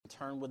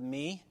turn with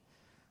me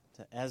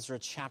to Ezra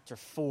chapter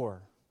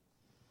 4.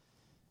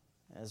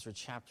 Ezra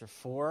chapter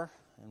 4,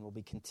 and we'll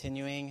be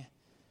continuing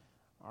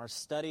our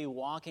study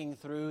walking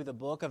through the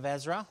book of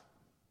Ezra.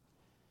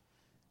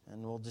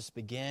 And we'll just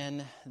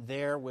begin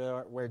there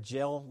where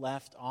Jill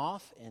left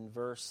off in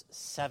verse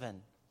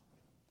 7.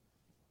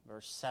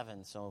 Verse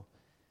 7. So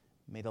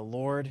may the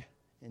Lord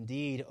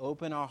indeed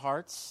open our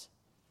hearts,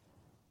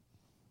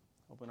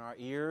 open our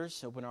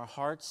ears, open our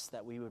hearts,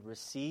 that we would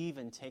receive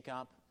and take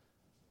up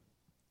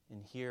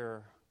and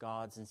hear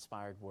God's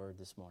inspired word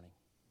this morning.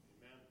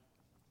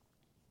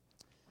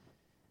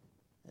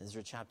 Amen.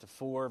 Ezra chapter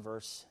 4,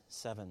 verse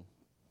 7.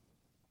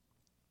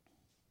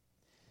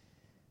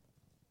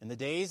 In the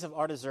days of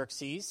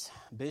Artaxerxes,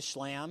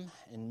 Bishlam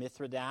and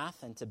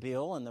Mithridath and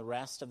Tabeel and the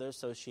rest of their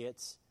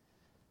associates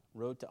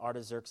wrote to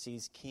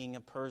Artaxerxes, king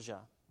of Persia.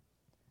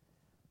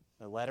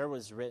 The letter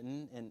was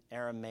written in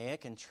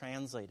Aramaic and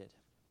translated.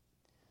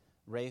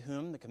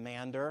 Rehum, the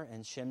commander,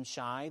 and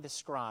Shimshai, the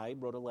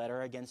scribe, wrote a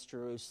letter against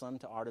Jerusalem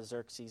to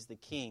Artaxerxes the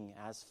king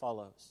as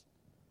follows.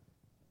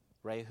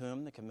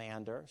 Rehum, the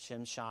commander,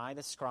 Shimshai,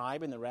 the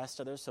scribe, and the rest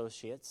of their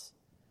associates,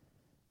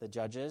 the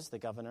judges, the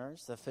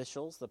governors, the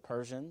officials, the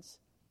Persians,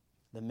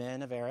 the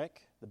men of Erech,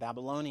 the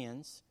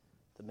Babylonians,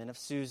 the men of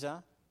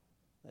Susa,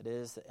 that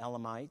is, the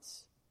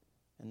Elamites,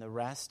 and the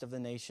rest of the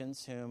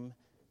nations whom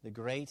the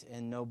great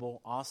and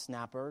noble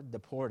Osnappar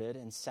deported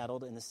and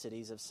settled in the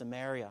cities of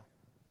Samaria,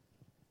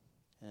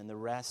 and the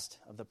rest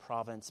of the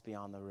province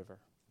beyond the river.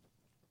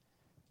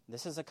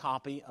 This is a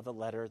copy of the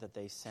letter that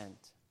they sent.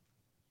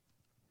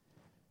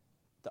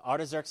 To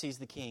Artaxerxes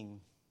the king,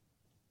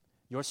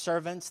 your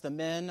servants, the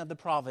men of the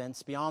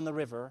province beyond the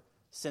river,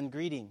 send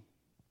greeting.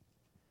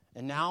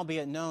 And now be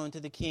it known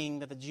to the king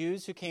that the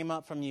Jews who came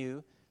up from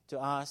you to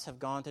us have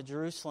gone to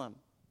Jerusalem.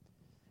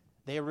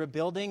 They are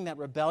rebuilding that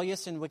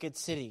rebellious and wicked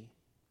city.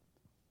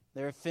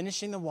 They are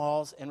finishing the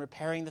walls and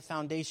repairing the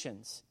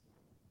foundations.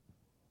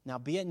 Now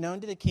be it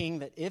known to the king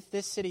that if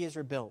this city is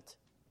rebuilt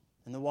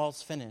and the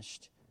walls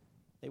finished,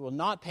 they will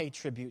not pay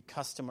tribute,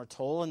 custom, or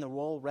toll, and the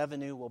royal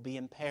revenue will be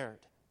impaired.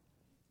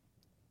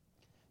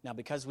 Now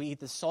because we eat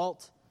the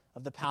salt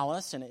of the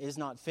palace, and it is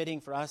not fitting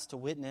for us to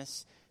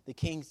witness the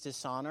king's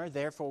dishonor,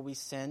 therefore we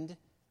send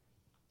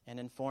and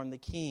inform the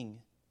king,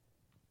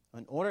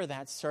 in order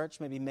that search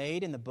may be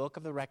made in the book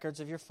of the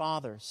records of your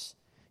fathers.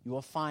 You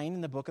will find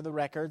in the book of the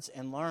records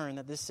and learn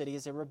that this city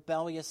is a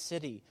rebellious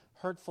city,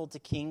 hurtful to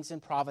kings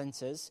and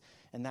provinces,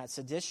 and that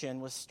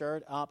sedition was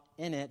stirred up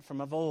in it from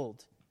of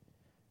old.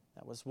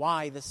 That was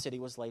why the city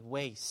was laid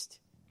waste.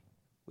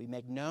 We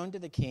make known to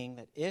the king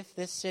that if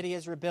this city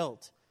is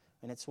rebuilt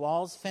and its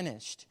walls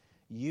finished,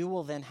 you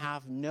will then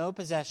have no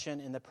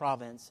possession in the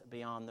province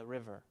beyond the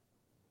river.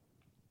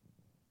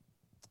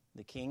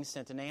 The king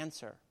sent an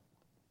answer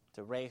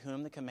to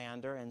Rehum the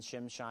commander and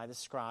Shimshai the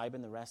scribe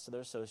and the rest of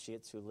their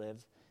associates who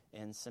live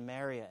in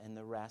Samaria and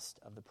the rest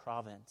of the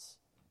province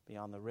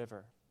beyond the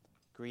river.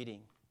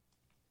 Greeting.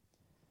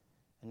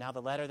 And now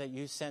the letter that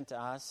you sent to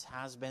us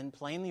has been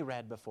plainly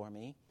read before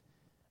me,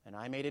 and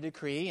I made a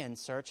decree, and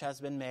search has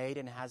been made,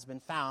 and it has been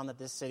found that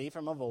this city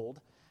from of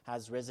old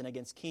has risen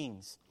against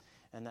kings,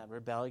 and that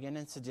rebellion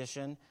and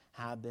sedition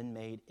have been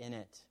made in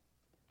it.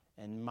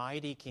 And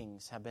mighty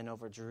kings have been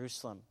over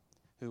Jerusalem,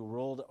 who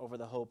ruled over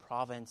the whole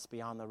province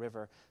beyond the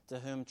river, to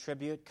whom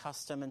tribute,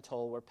 custom, and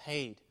toll were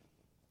paid.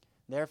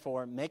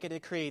 Therefore, make a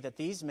decree that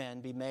these men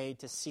be made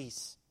to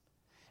cease,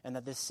 and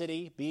that this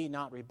city be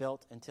not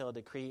rebuilt until a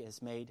decree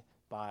is made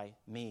by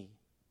me.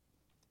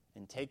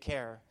 And take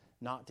care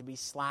not to be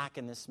slack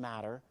in this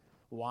matter.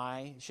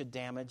 Why should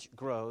damage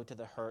grow to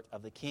the hurt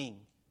of the king?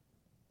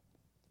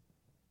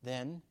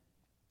 Then,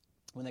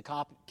 when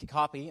the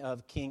copy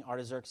of King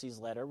Artaxerxes'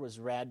 letter was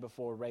read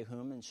before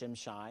Rehum and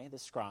Shimshai, the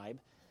scribe,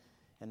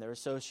 and their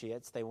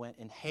associates, they went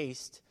in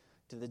haste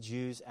to the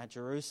Jews at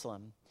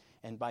Jerusalem,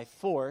 and by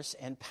force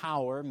and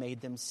power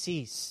made them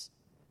cease.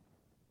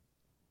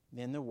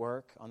 Then the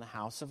work on the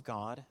house of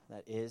God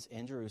that is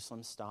in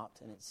Jerusalem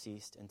stopped, and it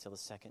ceased until the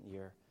second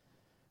year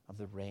of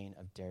the reign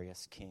of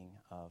Darius, king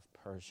of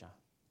Persia.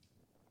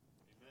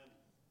 Amen.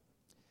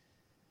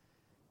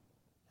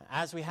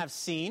 As we have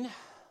seen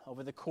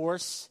over the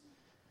course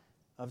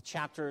of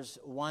chapters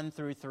 1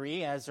 through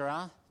 3,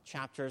 Ezra,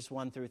 chapters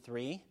 1 through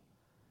 3,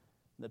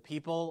 the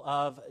people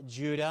of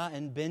Judah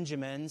and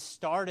Benjamin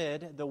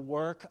started the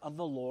work of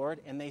the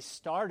Lord, and they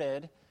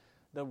started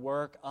the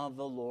work of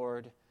the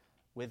Lord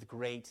with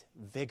great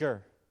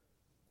vigor.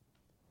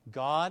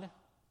 God,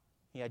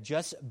 He had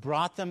just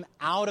brought them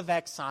out of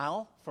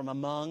exile from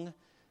among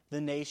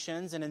the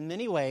nations, and in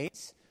many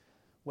ways,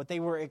 what they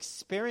were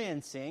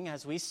experiencing,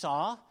 as we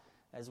saw,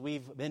 as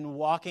we've been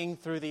walking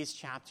through these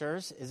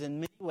chapters, is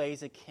in many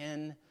ways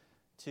akin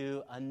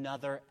to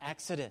another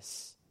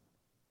Exodus.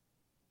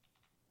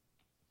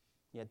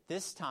 Yet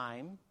this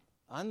time,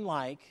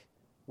 unlike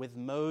with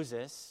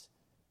Moses,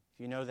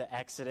 if you know the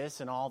Exodus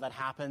and all that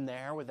happened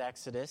there with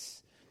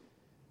Exodus,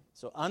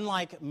 so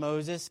unlike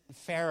Moses and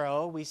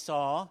Pharaoh, we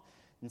saw,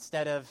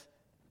 instead of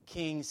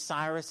King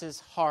Cyrus's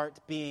heart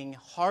being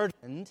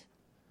hardened,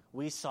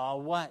 we saw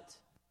what?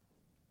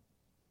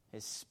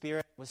 His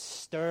spirit was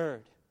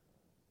stirred.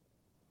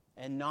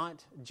 And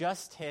not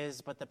just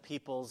his, but the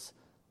people's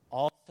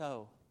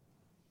also.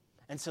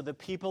 And so the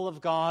people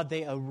of God,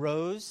 they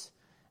arose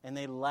and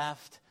they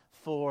left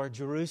for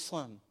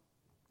Jerusalem.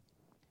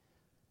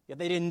 Yet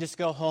they didn't just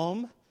go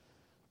home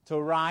to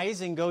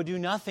arise and go do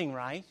nothing,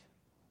 right?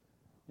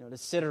 To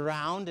sit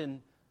around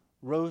and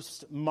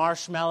roast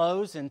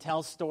marshmallows and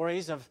tell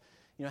stories of,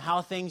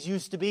 how things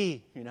used to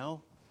be,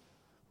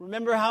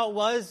 Remember how it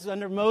was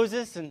under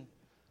Moses and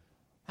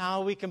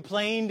how we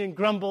complained and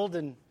grumbled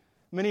and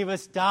many of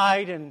us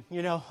died and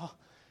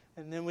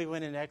then we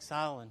went in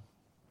exile and,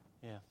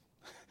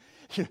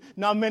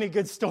 not many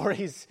good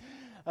stories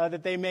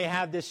that they may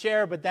have to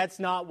share, but that's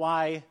not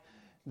why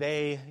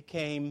they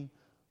came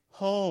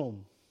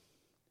home.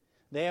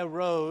 They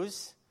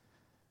arose,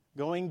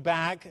 going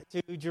back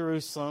to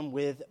Jerusalem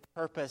with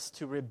purpose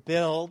to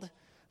rebuild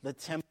the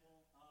temple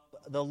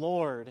of the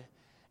Lord.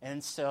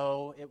 And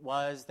so it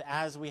was,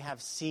 as we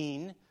have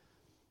seen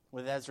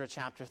with Ezra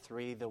chapter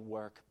 3, the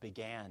work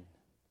began.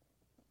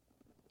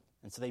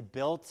 And so they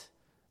built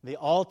the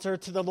altar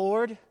to the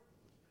Lord.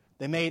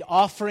 They made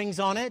offerings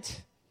on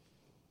it.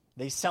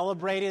 They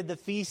celebrated the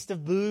Feast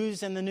of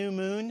Booths and the new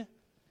moon.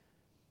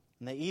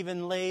 And they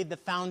even laid the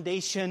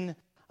foundation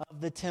of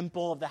the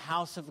temple of the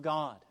house of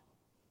God.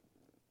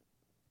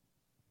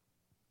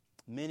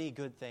 Many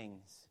good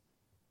things.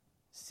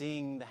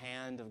 Seeing the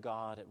hand of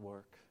God at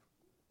work.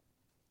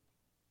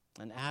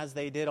 And as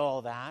they did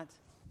all that,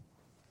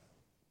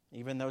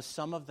 even though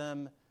some of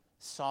them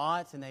saw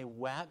it and they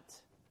wept,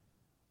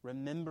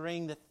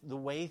 remembering the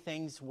way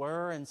things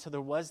were, and so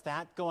there was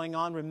that going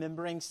on,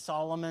 remembering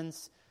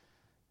Solomon's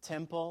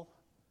temple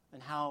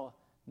and how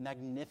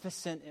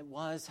magnificent it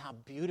was, how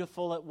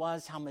beautiful it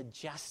was, how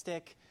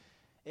majestic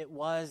it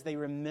was. They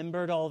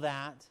remembered all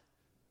that.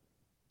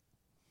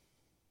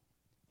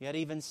 Yet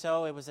even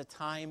so, it was a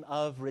time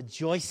of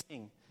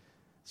rejoicing.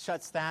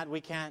 Such that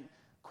we can't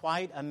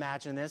quite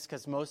imagine this,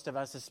 because most of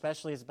us,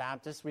 especially as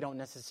Baptists, we don't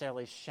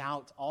necessarily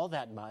shout all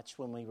that much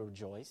when we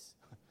rejoice.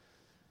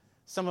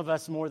 Some of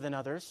us more than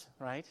others,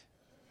 right?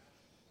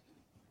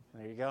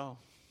 There you go.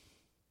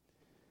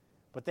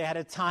 But they had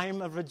a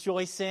time of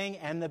rejoicing,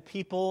 and the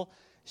people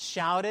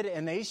shouted,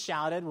 and they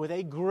shouted with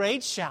a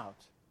great shout.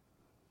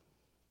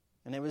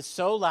 And it was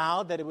so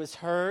loud that it was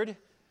heard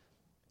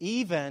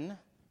even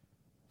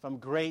from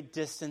great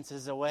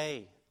distances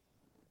away.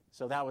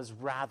 So that was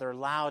rather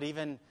loud,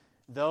 even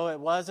though it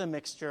was a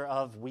mixture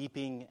of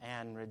weeping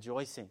and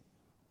rejoicing.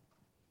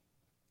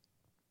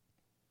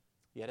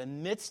 Yet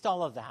amidst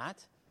all of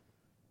that,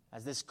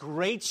 as this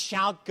great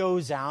shout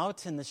goes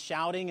out and the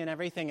shouting and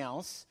everything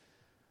else,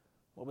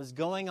 what was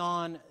going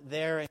on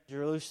there in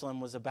Jerusalem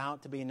was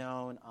about to be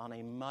known on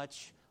a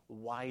much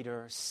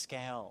wider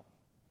scale,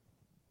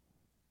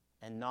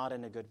 and not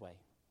in a good way.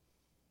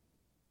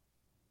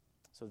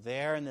 So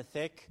there in the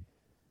thick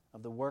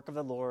of the work of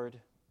the Lord,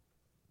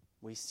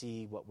 we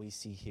see what we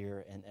see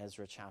here in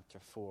Ezra chapter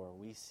 4.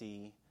 We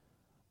see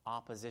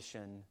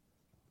opposition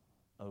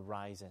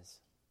arises.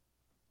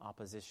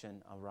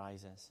 Opposition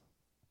arises.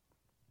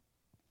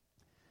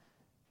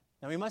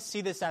 Now we must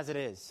see this as it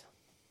is.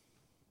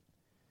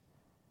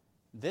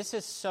 This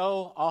is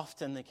so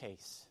often the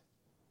case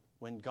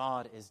when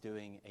God is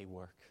doing a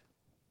work.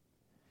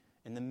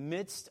 In the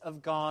midst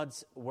of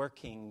God's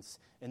workings,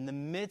 in the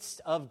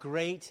midst of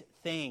great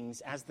things,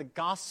 as the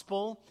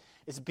gospel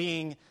is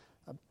being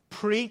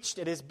preached,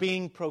 it is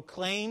being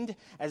proclaimed,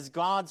 as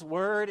God's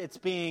word, it's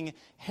being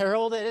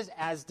heralded,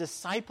 as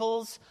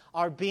disciples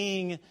are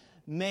being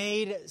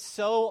made,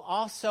 so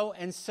also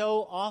and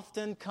so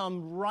often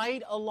come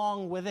right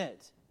along with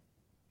it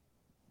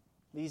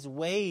these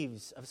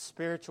waves of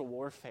spiritual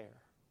warfare,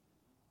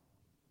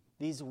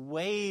 these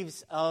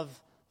waves of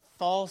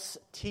false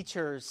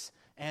teachers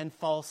and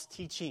false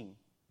teaching.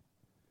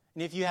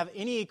 And if you have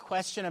any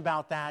question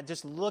about that,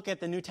 just look at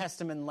the New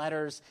Testament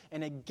letters,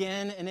 and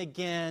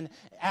again,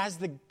 as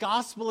the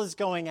gospel is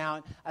going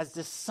out, as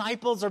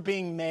disciples are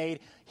being made,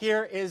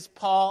 here is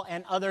Paul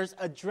and others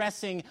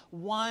addressing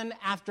one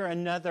after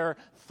another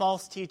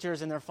false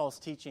teachers and their false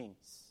teachings.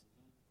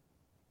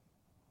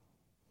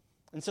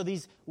 And so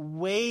these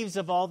waves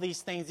of all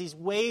these things, these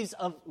waves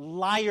of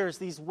liars,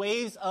 these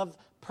waves of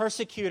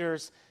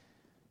persecutors,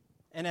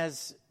 and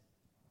as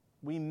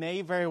we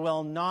may very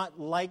well not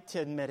like to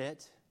admit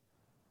it,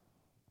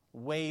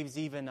 waves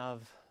even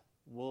of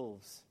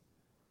wolves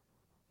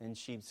in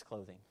sheep's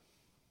clothing.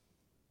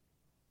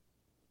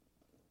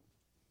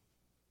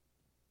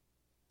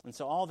 And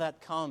so all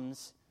that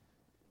comes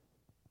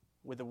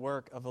with the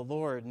work of the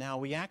Lord. Now,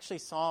 we actually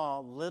saw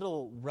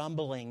little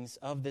rumblings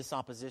of this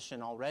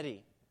opposition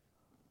already.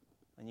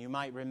 And you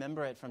might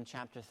remember it from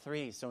chapter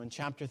 3. So in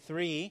chapter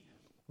 3,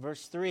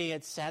 verse 3,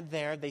 it said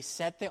there, they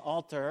set the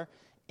altar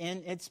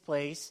in its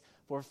place,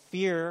 for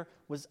fear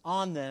was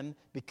on them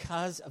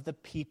because of the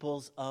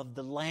peoples of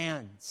the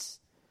lands.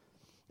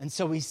 And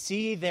so we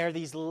see there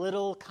these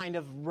little kind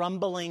of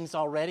rumblings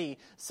already,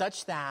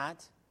 such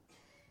that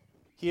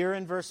here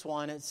in verse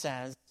 1 it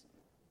says,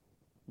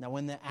 Now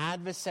when the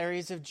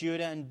adversaries of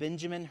Judah and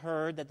Benjamin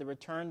heard that the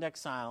returned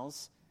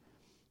exiles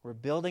were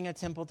building a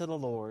temple to the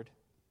Lord,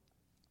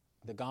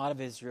 the God of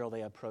Israel,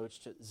 they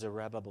approached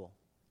Zerubbabel.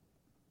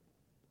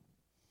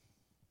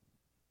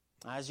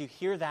 As you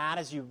hear that,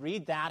 as you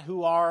read that,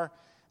 who are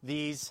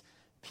these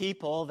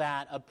people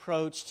that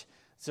approached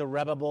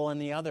Zerubbabel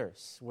and the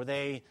others? Were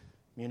they,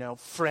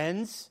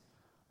 friends,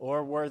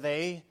 or were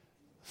they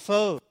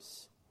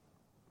foes?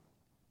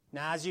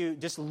 Now, as you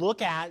just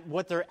look at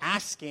what they're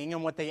asking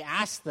and what they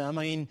asked them,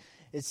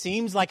 it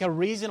seems like a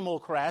reasonable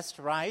request,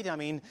 right?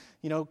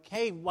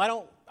 Hey,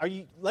 will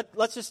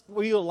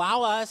you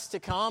allow us to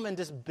come and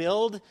just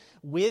build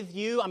with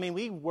you?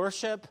 We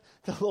worship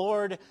the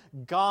Lord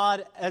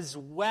God as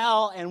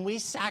well, and we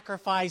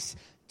sacrifice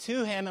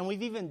to Him, and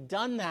we've even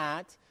done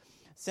that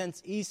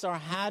since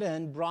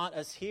Esarhaddon brought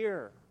us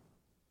here.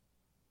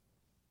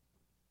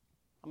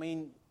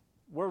 We're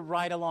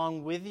right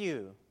along with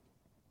you.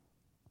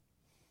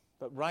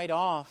 But right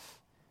off,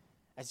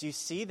 as you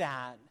see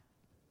that,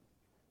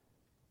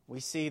 we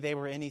see they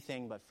were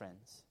anything but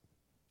friends.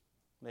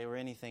 They were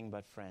anything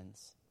but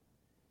friends.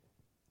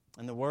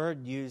 And the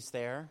word used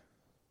there,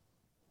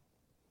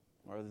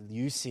 or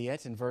you see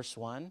it in verse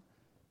 1,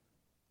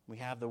 we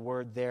have the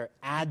word there,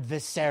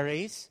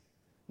 adversaries.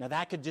 Now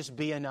that could just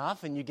be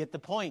enough and you get the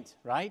point,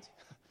 right?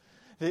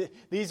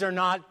 These are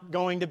not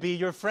going to be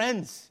your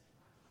friends.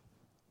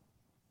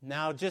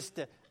 Now just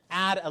to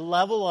add a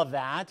level of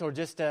that, or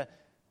just to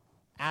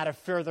add a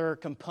further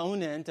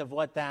component of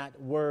what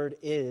that word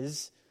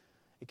is,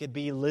 it could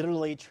be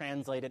literally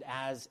translated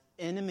as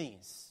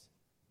enemies.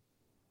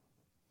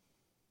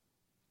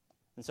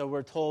 And so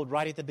we're told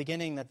right at the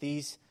beginning that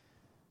these,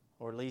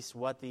 or at least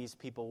what these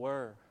people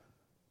were.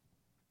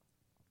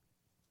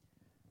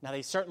 Now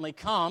they certainly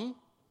come,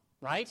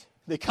 right?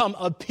 They come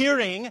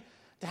appearing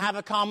to have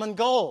a common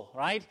goal,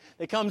 right?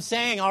 They come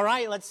saying, all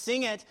right, let's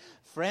sing it.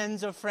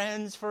 Friends of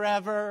friends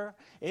forever,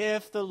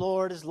 if the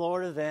Lord is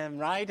Lord of them,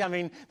 right?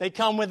 They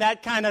come with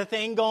that kind of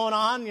thing going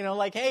on,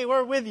 like, hey,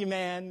 we're with you,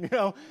 man.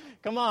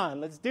 Come on,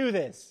 let's do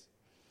this.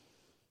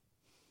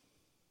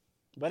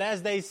 But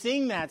as they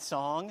sing that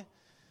song,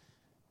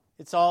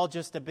 it's all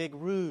just a big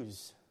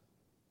ruse.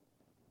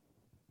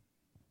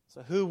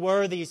 So who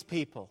were these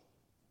people?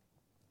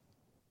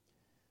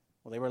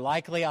 Well, they were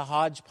likely a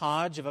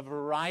hodgepodge of a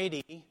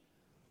variety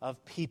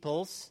of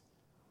peoples,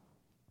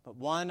 but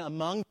one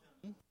among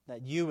them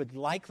that you would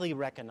likely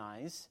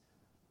recognize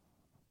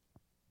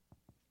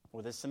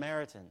were the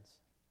Samaritans.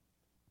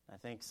 I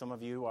think some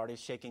of you are already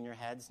shaking your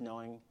heads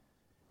knowing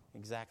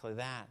exactly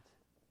that.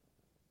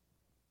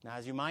 Now,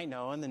 as you might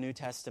know, in the New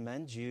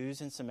Testament,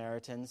 Jews and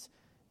Samaritans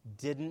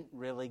didn't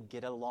really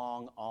get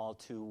along all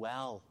too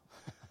well.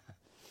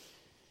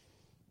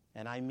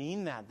 And I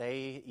mean that.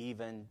 They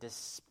even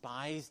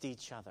despised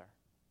each other.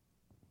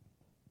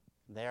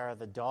 They are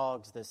the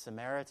dogs, the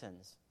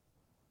Samaritans,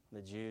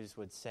 the Jews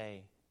would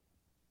say.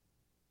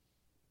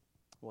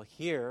 Well,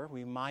 here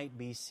we might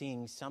be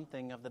seeing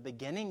something of the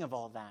beginning of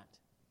all that.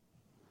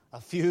 A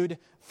feud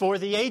for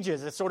the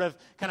ages, a sort of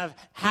kind of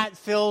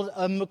Hatfield,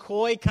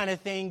 McCoy kind of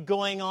thing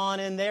going on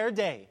in their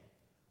day.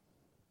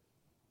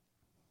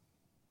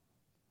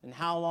 And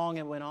how long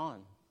it went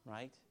on,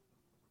 right?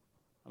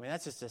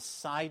 That's just a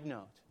side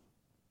note.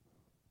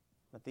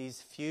 But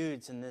these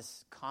feuds and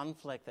this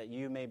conflict that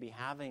you may be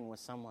having with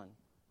someone,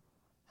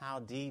 how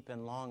deep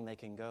and long they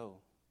can go,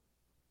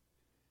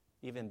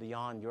 even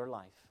beyond your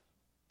life,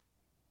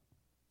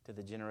 to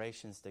the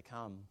generations to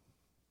come.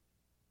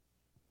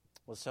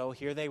 Well, so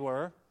here they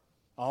were,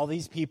 all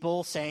these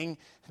people saying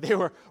they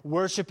were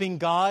worshiping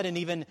God and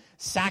even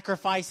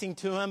sacrificing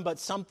to Him, but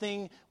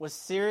something was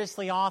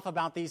seriously off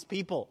about these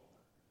people.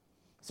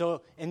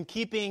 So in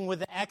keeping with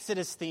the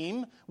Exodus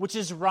theme, which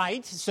is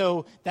right,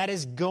 so that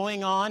is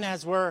going on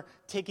as we're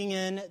taking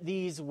in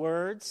these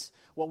words,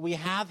 what we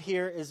have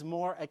here is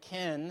more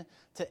akin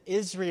to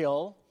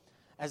Israel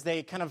as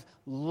they kind of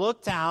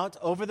looked out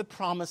over the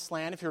promised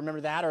land, if you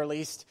remember that, or at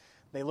least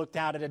they looked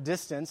out at a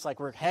distance, like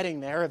we're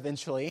heading there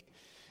eventually,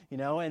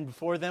 and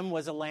before them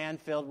was a land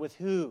filled with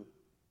who?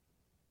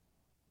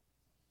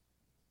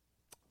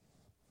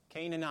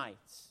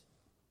 Canaanites.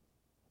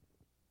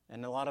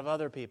 And a lot of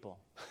other people.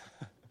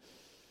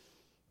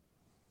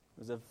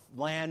 It was a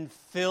land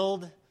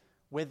filled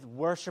with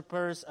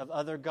worshipers of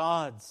other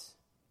gods.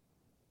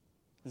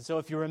 And so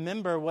if you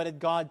remember, what did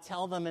God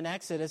tell them in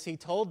Exodus? He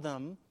told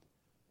them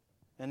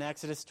in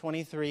Exodus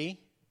 23,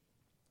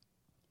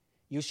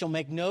 "You shall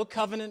make no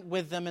covenant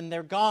with them and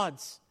their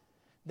gods.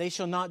 They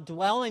shall not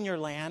dwell in your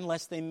land,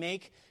 lest they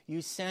make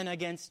you sin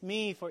against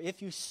me. For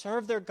if you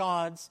serve their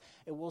gods,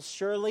 it will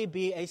surely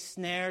be a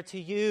snare to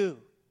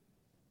you."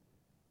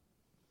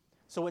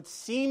 So it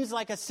seems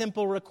like a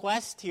simple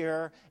request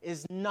here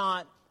is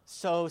not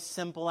so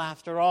simple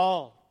after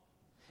all.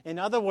 In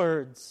other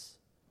words,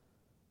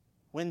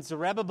 when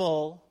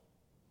Zerubbabel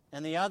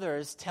and the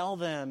others tell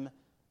them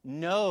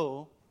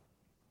no,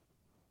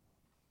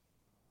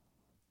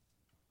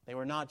 they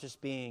were not just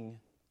being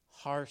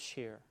harsh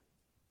here.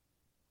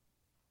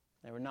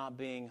 They were not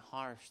being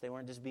harsh. They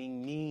weren't just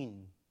being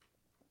mean.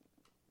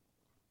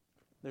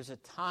 there's a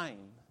time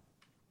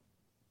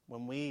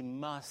when we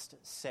must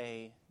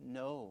say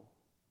no.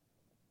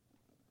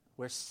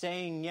 Where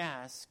saying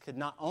yes could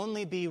not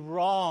only be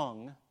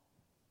wrong,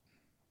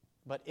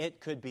 but it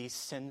could be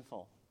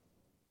sinful.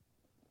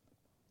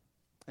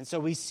 And so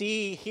we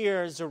see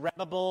here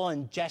Zerubbabel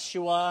and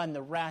Jeshua and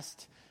the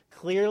rest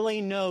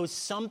clearly know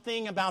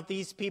something about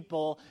these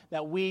people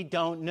that we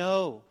don't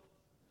know.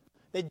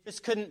 They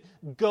just couldn't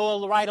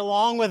go right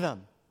along with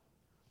them.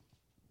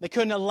 They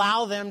couldn't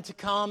allow them to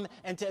come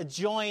and to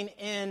join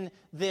in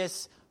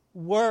this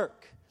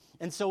work.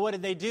 And so what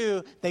did they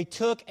do? They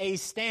took a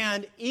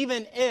stand,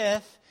 even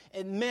if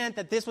it meant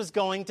that this was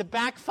going to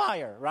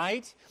backfire,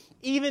 right?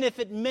 Even if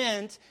it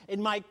meant it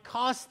might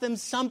cost them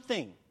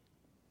something.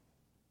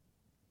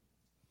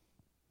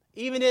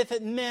 Even if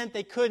it meant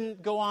they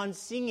couldn't go on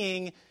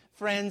singing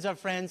Friends Are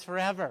Friends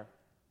Forever.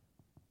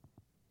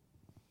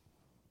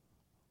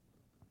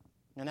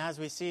 And as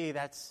we see,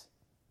 that's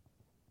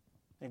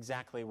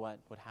exactly what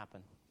would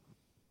happen.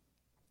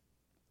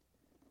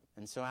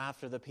 And so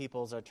after the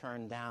peoples are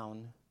turned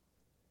down,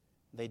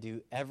 they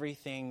do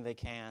everything they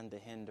can to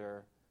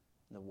hinder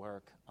the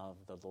work of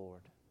the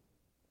Lord.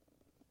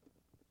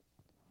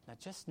 Now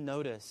just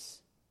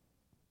notice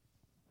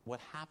what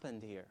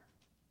happened here.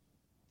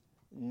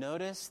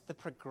 Notice the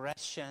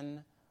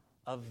progression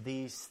of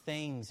these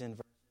things in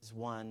verses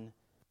 1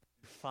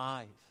 through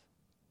 5.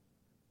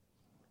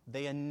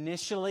 They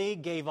initially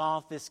gave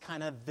off this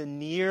kind of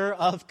veneer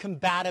of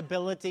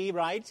compatibility,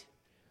 right?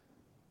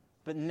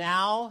 But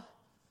now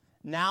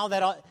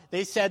that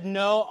they said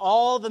no,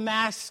 all the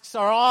masks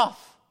are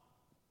off.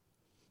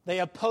 They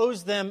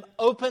oppose them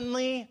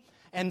openly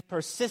and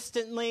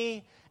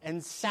persistently,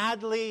 and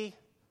sadly,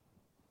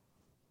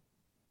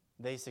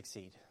 they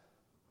succeed.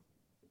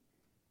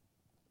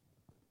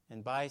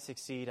 And by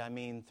succeed, I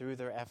mean through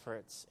their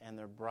efforts and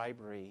their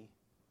bribery,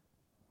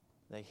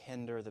 they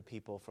hinder the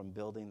people from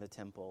building the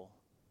temple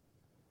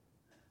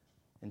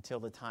until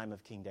the time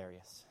of King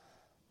Darius.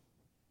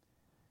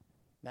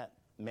 That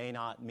may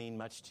not mean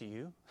much to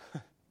you,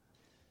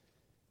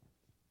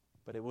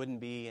 but it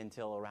wouldn't be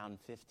until around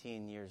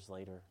 15 years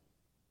later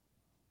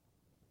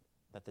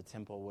that the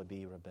temple would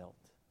be rebuilt.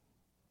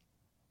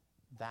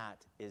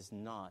 That is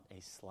not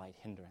a slight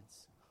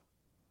hindrance.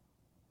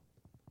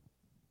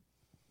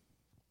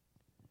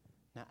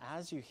 Now,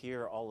 as you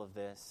hear all of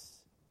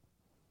this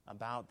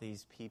about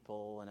these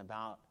people and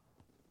about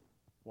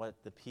what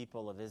the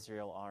people of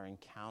Israel are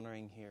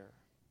encountering here,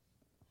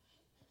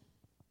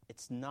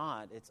 it's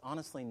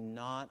honestly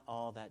not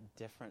all that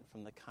different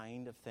from the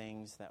kind of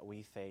things that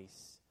we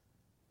face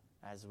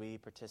as we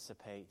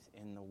participate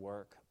in the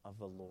work of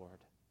the Lord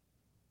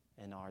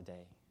in our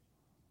day.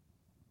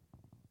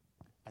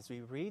 As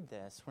we read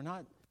this, we're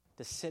not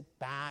to sit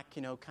back,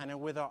 kind of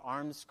with our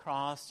arms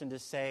crossed and to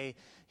say,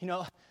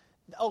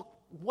 oh,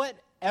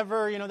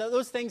 whatever,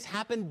 those things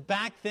happened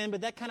back then,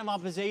 but that kind of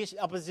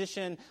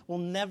opposition will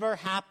never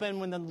happen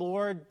when the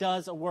Lord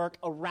does a work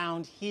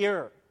around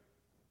here.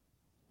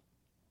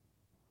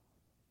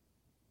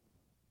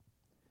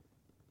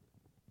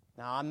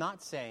 Now, I'm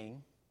not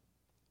saying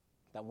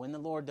that when the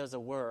Lord does a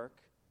work,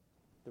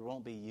 there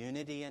won't be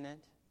unity in it.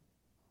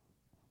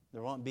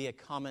 There won't be a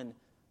common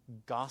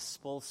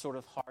gospel sort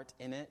of heart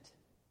in it.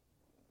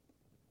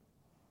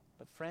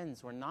 But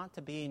friends, we're not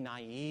to be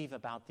naive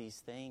about these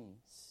things.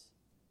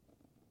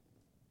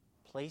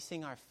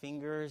 Placing our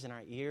fingers in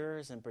our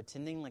ears and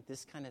pretending like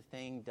this kind of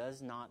thing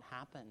does not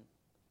happen.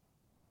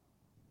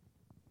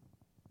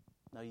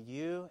 Now,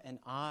 you and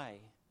I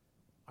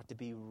are to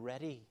be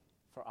ready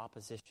for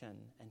opposition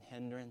and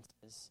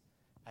hindrances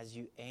as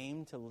you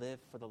aim to live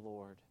for the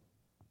Lord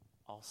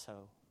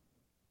also.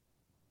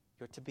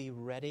 You're to be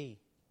ready.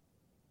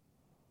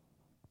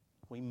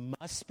 We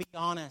must be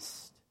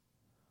honest.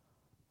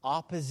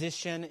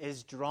 Opposition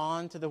is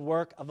drawn to the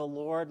work of the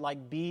Lord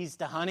like bees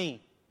to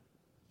honey.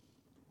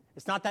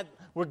 It's not that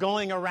we're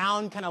going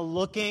around kind of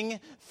looking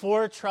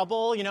for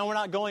trouble. We're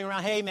not going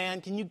around, hey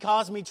man, can you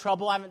cause me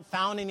trouble? I haven't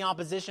found any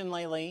opposition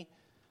lately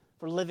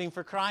for living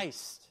for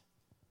Christ.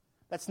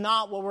 That's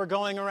not what we're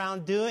going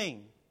around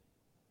doing.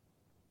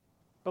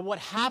 But what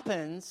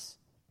happens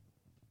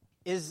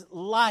is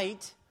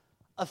light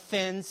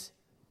offends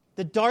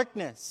the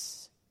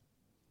darkness.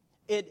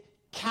 It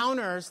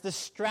counters the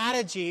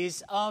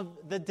strategies of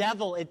the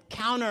devil. It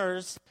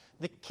counters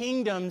the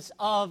kingdoms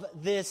of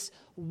this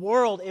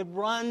world. It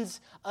runs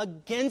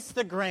against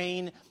the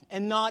grain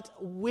and not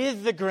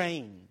with the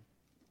grain.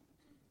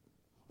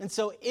 And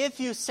so if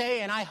you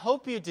say, and I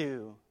hope you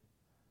do,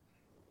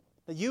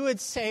 that you would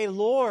say,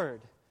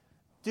 Lord,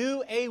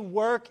 do a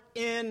work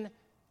in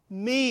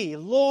me.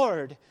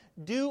 Lord,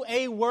 do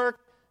a work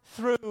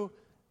through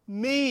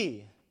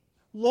me.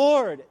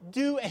 Lord,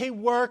 do a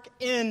work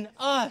in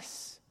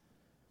us.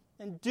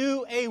 And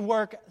do a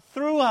work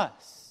through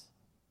us.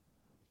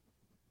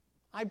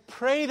 I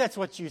pray that's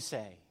what you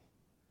say.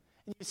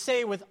 And you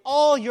say with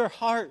all your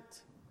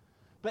heart.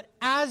 But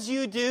as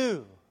you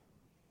do,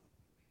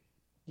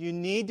 you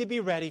need to be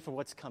ready for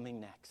what's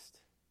coming next.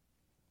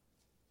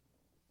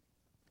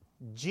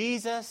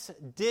 Jesus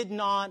did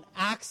not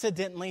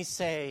accidentally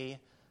say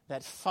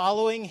that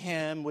following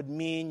him would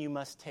mean you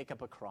must take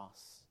up a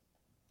cross.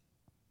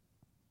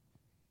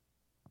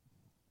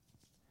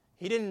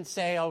 He didn't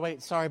say, oh,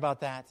 wait, sorry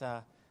about that.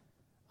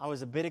 I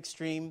was a bit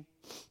extreme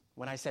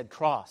when I said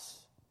cross.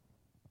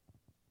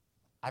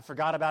 I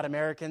forgot about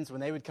Americans when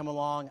they would come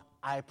along.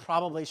 I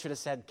probably should have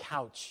said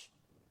couch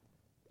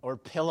or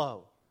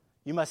pillow.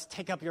 You must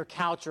take up your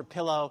couch or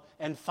pillow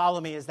and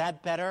follow me. Is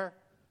that better?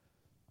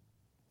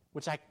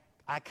 Which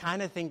I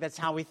kind of think that's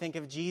how we think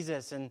of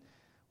Jesus and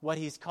what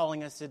he's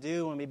calling us to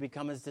do when we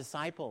become his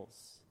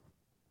disciples.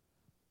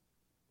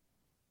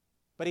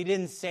 But he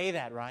didn't say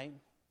that, right?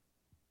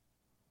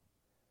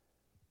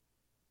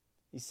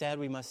 He said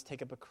we must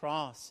take up a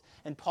cross.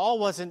 And Paul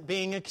wasn't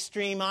being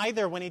extreme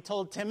either when he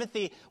told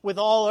Timothy with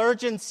all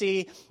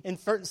urgency in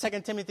 2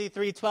 Timothy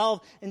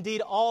 3:12, indeed,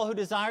 all who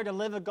desire to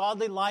live a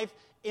godly life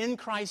in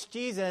Christ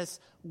Jesus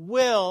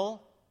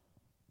will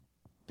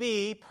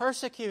be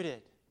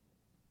persecuted.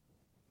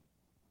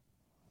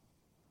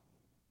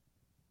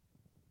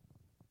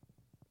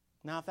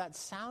 Now, if that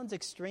sounds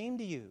extreme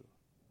to you,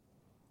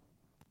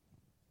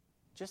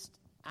 just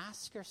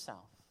ask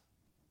yourself,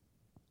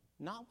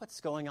 not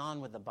what's going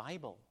on with the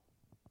Bible.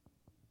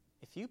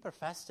 If you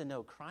profess to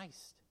know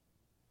Christ,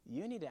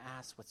 you need to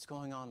ask what's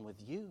going on with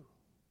you.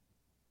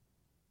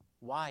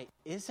 Why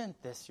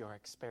isn't this your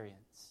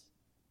experience?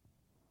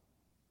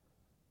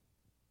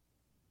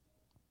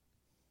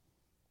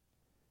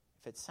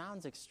 If it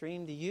sounds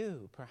extreme to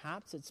you,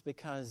 perhaps it's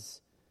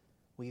because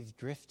we've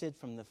drifted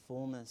from the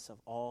fullness of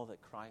all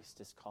that Christ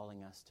is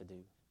calling us to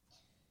do.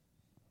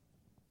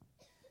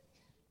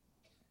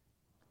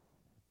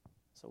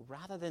 So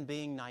rather than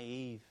being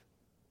naive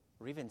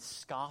or even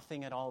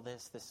scoffing at all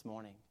this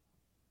morning,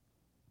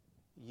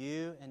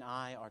 you and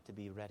I are to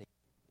be ready.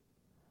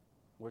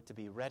 We're to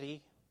be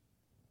ready,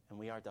 and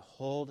we are to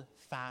hold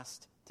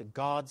fast to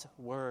God's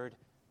word,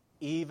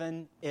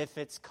 even if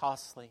it's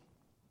costly.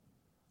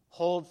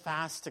 Hold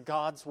fast to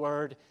God's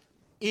word,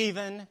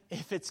 even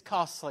if it's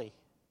costly.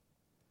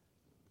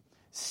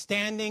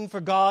 Standing for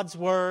God's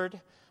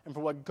word and for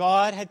what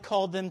God had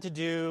called them to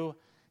do,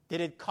 did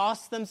it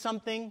cost them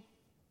something?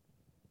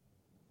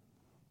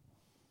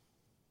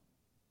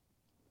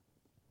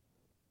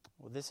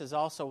 Well, this is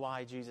also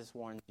why Jesus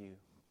warned you,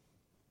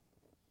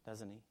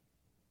 doesn't he?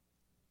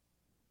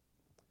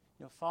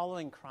 You know,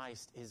 following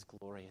Christ is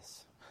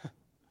glorious.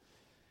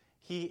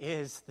 He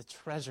is the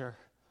treasure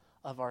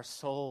of our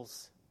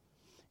souls.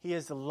 He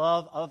is the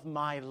love of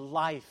my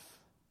life.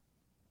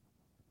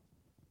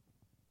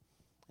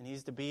 And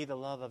he's to be the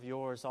love of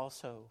yours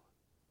also.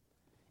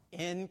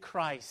 In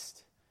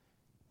Christ,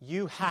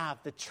 you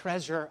have the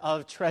treasure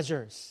of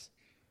treasures.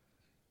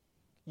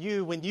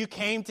 When you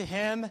came to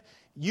him,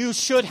 you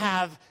should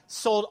have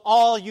sold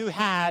all you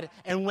had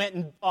and went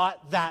and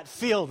bought that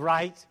field,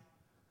 right?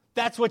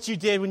 That's what you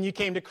did when you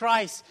came to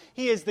Christ.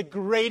 He is the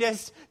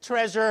greatest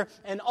treasure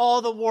in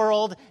all the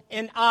world,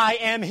 and I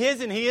am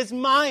his and he is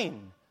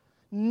mine.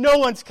 No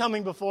one's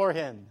coming before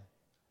him.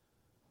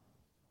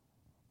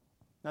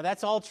 Now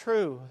that's all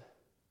true.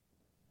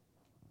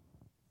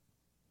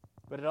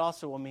 But it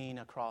also will mean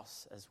a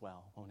cross as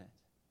well, won't it?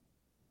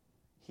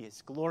 He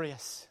is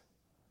glorious.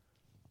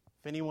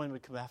 If anyone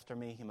would come after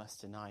me, he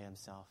must deny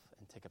himself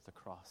and take up the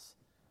cross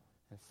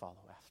and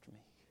follow after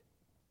me.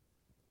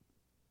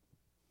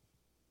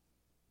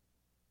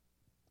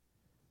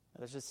 Now,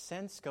 there's a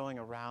sense going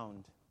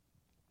around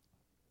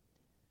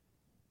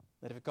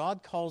that if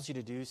God calls you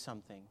to do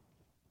something,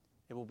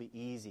 it will be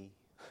easy.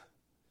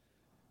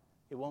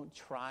 It won't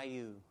try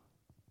you.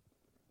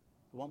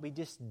 It won't be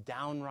just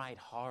downright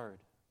hard.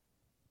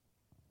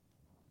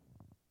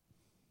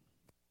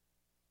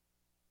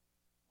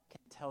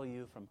 Tell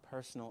you from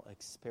personal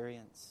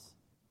experience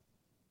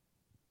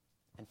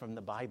and from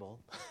the Bible,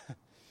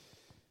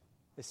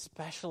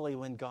 especially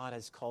when God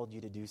has called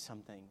you to do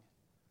something,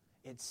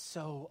 it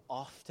so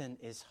often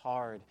is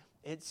hard.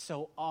 It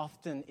so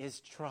often is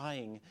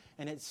trying,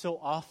 and it so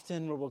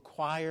often will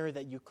require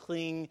that you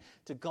cling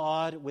to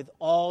God with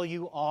all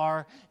you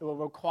are. It will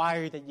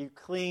require that you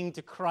cling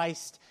to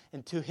Christ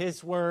and to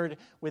his word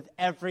with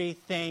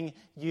everything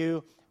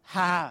you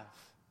have.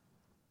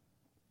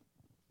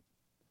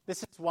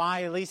 This is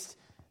why, at least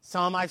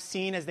some I've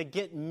seen, as they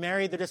get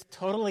married, they're just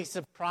totally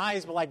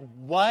surprised. But like,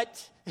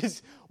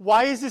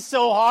 why is this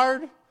so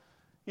hard?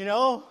 You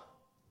know?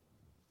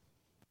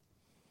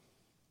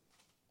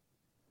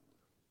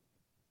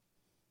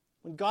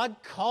 When God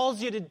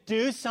calls you to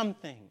do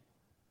something,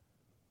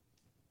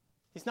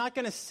 he's not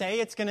going to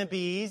say it's going to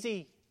be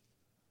easy.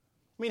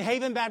 I mean,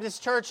 Haven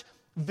Baptist Church,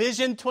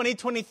 Vision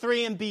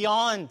 2023 and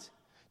beyond.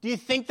 Do you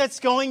think that's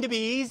going to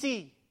be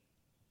easy?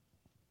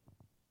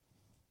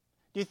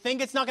 Do you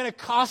think it's not going to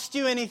cost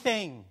you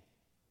anything?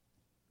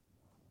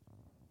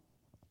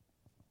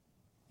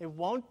 It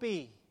won't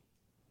be.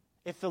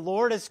 If the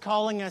Lord is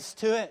calling us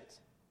to it,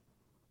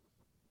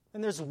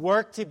 then there's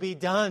work to be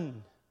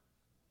done.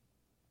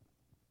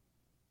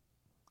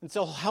 And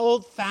so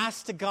hold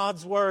fast to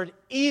God's word,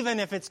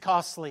 even if it's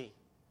costly.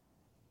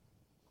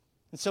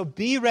 And so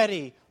be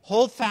ready,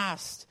 hold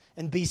fast,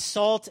 and be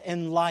salt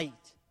and light.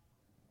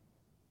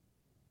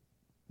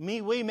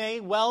 We may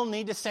well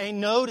need to say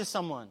no to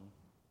someone.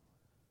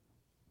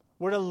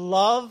 We're to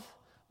love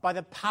by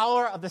the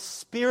power of the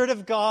Spirit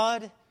of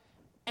God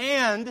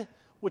and,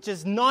 which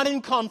is not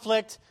in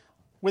conflict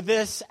with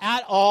this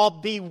at all,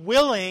 be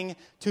willing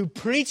to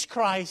preach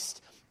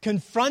Christ,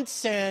 confront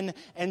sin,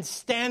 and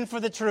stand for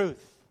the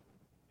truth.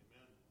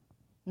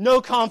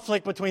 No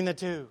conflict between the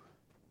two.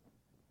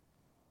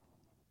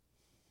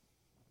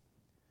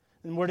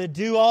 And we're to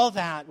do all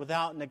that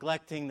without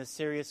neglecting the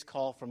serious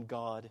call from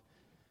God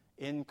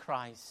in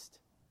Christ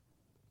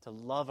to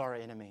love our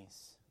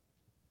enemies.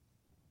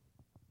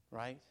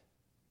 Right?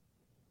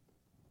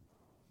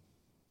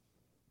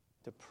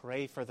 To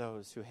pray for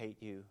those who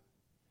hate you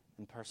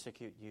and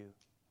persecute you.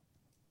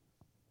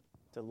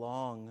 To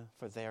long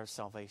for their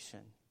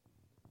salvation.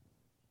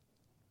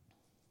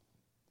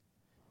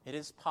 It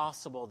is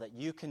possible that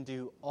you can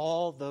do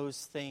all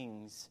those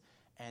things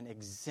and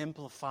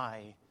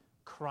exemplify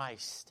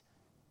Christ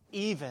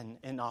even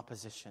in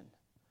opposition.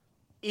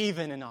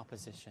 Even in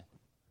opposition.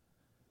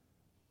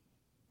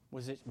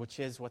 Which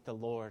is what the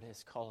Lord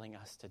is calling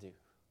us to do.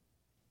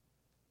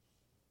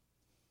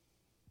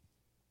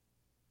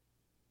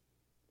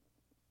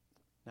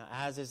 Now,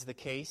 as is the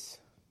case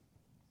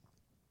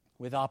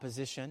with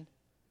opposition,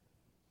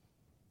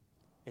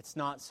 it's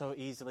not so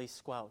easily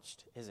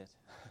squelched, is it?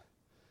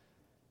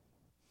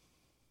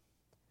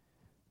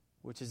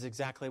 Which is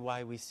exactly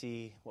why we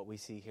see what we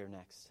see here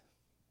next.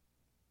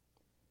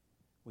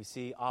 We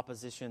see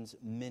opposition's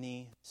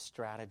many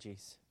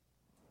strategies.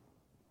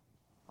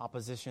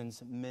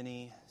 Opposition's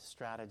many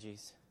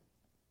strategies.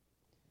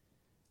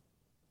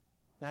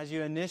 Now, as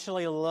you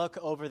initially look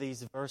over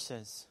these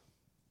verses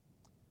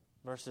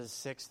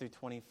 6 through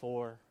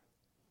 24,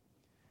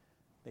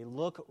 they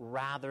look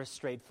rather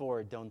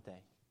straightforward, don't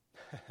they?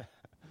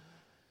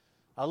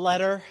 A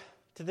letter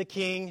to the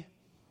king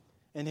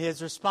and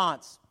his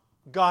response.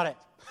 Got it.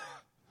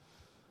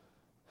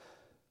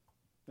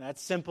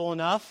 That's simple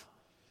enough.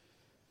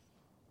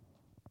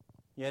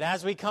 Yet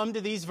as we come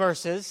to these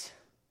verses,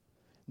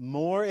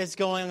 more is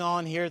going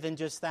on here than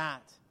just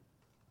that.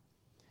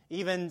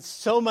 Even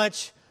so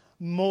much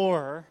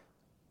more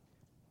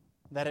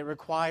that it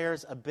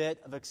requires a bit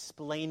of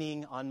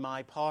explaining on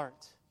my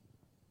part.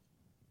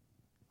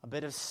 A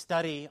bit of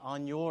study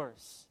on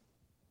yours.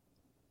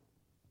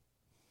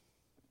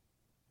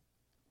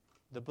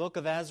 The book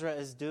of Ezra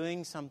is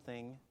doing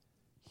something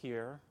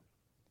here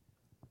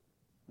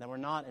that we're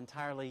not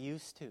entirely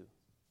used to.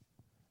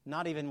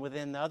 Not even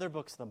within the other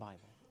books of the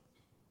Bible.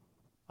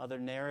 Other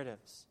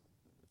narratives.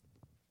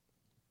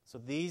 So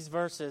these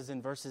verses,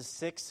 in verses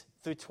 6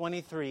 through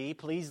 23,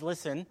 please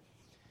listen,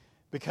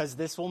 because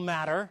this will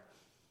matter.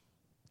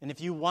 And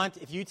if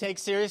you take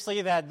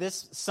seriously that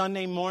this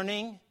Sunday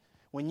morning,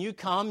 when you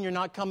come, you're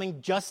not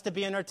coming just to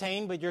be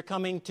entertained, but you're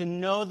coming to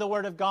know the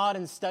Word of God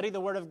and study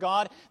the Word of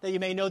God, that you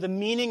may know the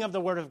meaning of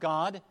the Word of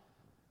God,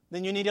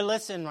 then you need to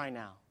listen right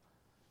now.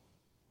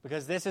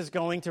 Because this is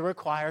going to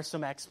require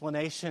some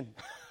explanation.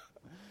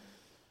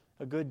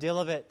 A good deal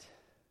of it.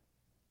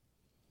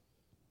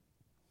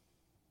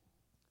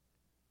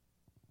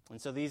 And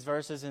so these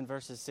verses in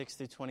verses 6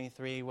 through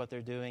 23, what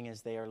they're doing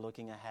is they are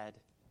looking ahead.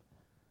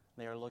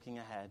 They are looking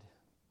ahead.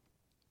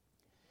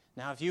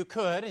 Now, if you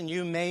could, and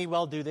you may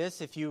well do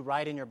this if you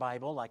write in your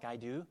Bible like I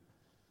do,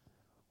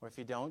 or if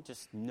you don't,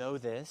 just know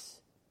this.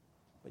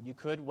 But you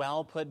could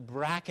well put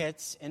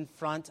brackets in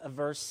front of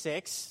verse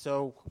 6.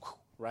 So,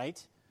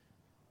 right?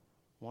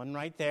 One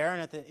right there,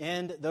 and at the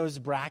end, those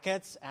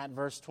brackets at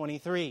verse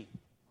 23.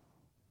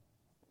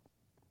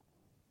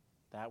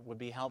 That would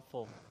be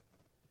helpful.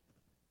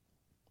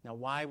 Now,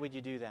 why would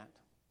you do that?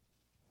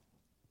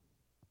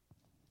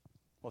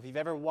 Well, if you've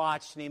ever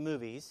watched any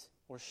movies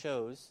or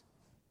shows,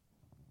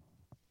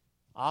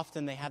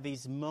 often they have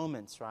these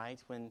moments, right?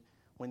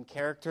 When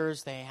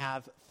characters, they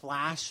have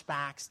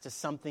flashbacks to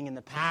something in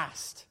the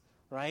past,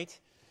 right?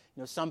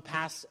 You know, some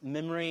past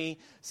memory,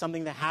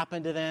 something that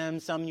happened to them,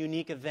 some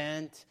unique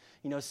event,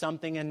 you know,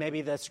 something, and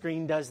maybe the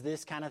screen does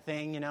this kind of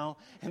thing, you know,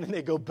 and then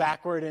they go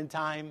backward in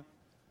time.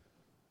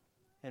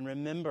 And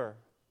remember,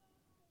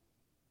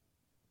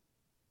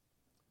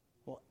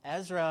 well,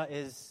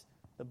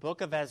 the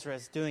book of Ezra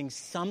is doing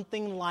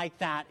something like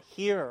that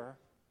here,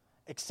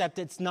 except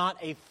it's not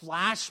a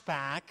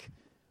flashback,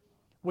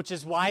 which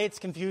is why it's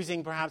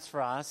confusing perhaps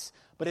for us,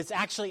 but it's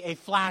actually a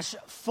flash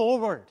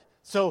forward.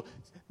 So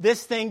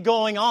this thing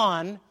going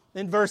on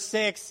in verse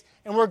 6,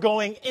 and we're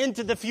going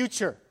into the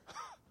future.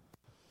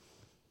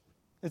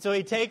 And so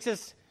he takes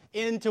us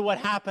into what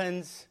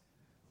happens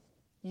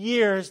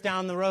years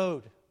down the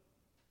road.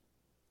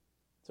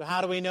 So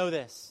how do we know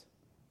this?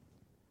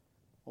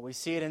 Well, we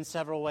see it in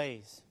several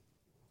ways.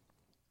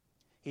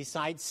 He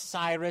cites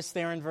Cyrus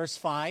there in verse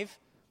 5,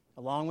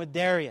 along with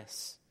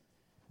Darius.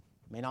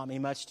 May not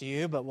mean much to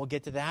you, but we'll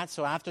get to that.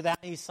 So after that,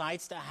 he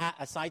cites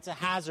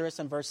Ahasuerus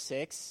in verse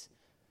 6.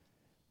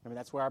 Remember,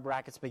 that's where our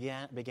brackets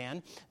began.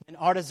 And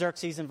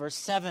Artaxerxes in verse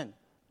 7.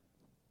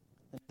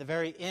 At the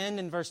very end,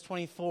 in verse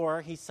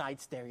 24, he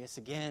cites Darius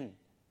again.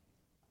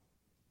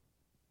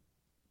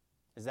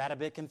 Is that a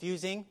bit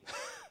confusing?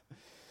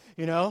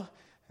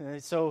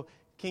 So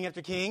king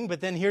after king. But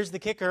then here's the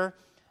kicker.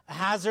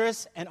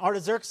 Ahasuerus and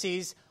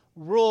Artaxerxes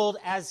ruled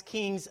as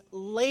kings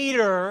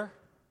later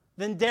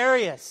than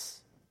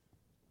Darius.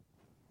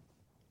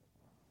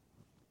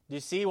 Do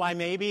you see why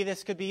maybe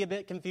this could be a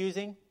bit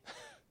confusing?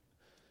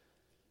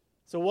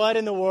 So what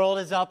in the world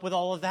is up with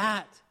all of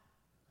that?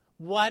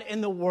 What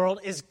in the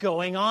world is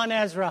going on,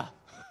 Ezra?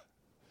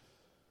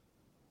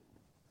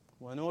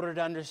 Well, in order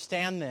to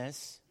understand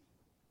this,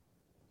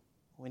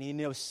 we need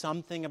to know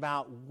something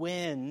about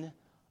when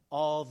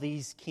all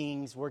these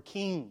kings were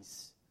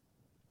kings.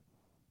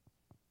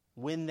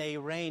 When they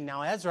reigned.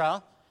 Now,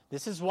 Ezra,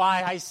 this is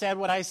why I said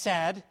what I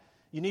said.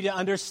 You need to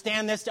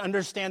understand this to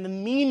understand the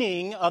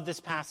meaning of this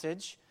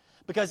passage.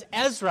 Because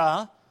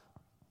Ezra,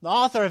 the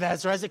author of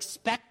Ezra, is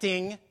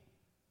expecting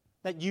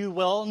that you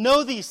will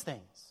know these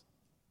things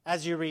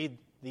as you read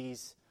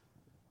these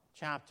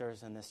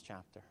chapters in this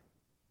chapter.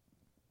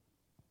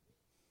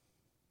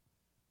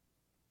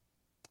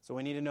 So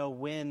we need to know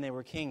when they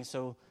were kings.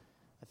 So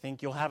I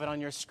think you'll have it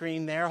on your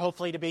screen there,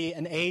 hopefully to be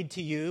an aid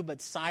to you.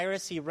 But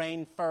Cyrus, he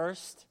reigned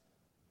first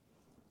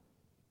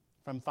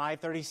from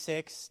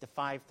 536 to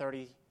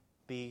 530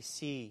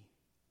 BC.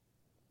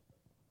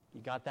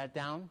 You got that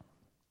down?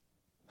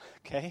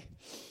 Okay.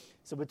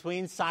 So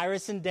between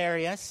Cyrus and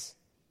Darius,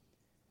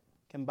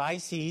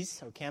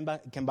 Cambyses,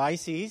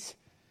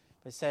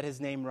 if I said his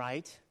name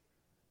right,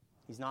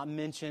 he's not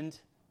mentioned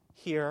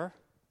here.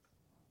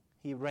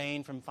 He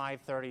reigned from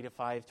 530 to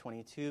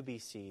 522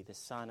 BC, the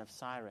son of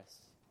Cyrus.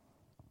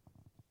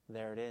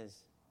 There it is.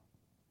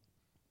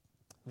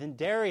 Then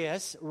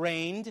Darius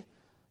reigned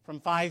from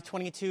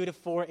 522 to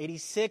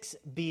 486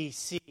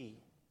 BC.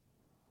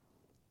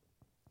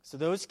 So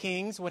those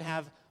kings would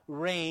have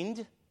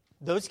reigned,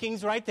 those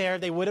kings right there,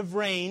 they would have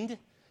reigned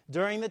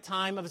during the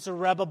time of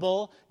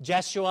Zerubbabel,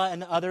 Jeshua,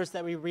 and the others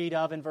that we read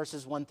of in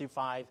verses 1 through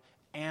 5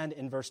 and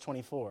in verse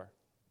 24.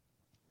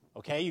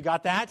 Okay, you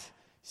got that?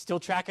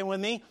 Still tracking with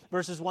me?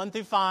 Verses 1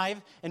 through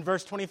 5 and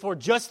verse 24,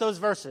 just those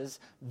verses,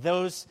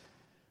 those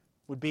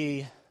would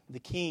be the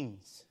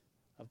kings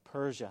of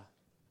Persia.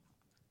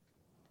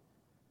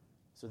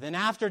 So then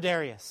after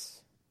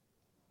Darius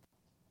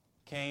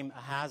came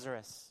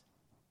Ahasuerus,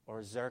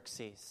 or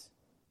Xerxes,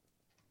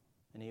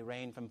 and he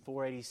reigned from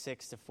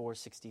 486 to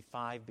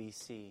 465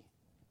 BC.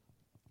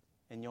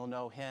 And you'll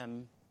know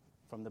him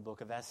from the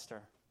book of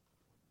Esther.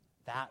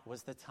 That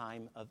was the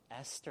time of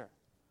Esther.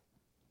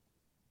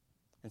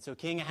 And so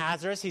King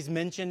Ahasuerus, he's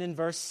mentioned in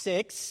verse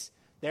 6.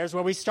 There's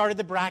where we started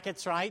the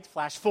brackets, right?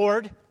 Flash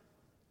forward.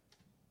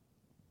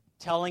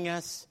 Telling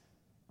us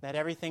that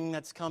everything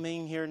that's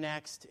coming here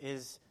next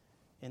is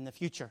in the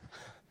future.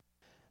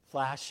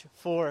 Flash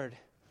forward.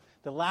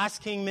 The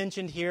last king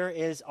mentioned here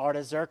is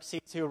Artaxerxes,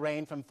 who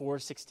reigned from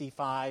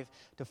 465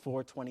 to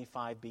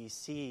 425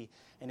 BC.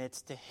 And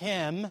it's to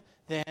him,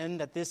 then,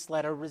 that this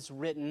letter was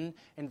written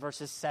in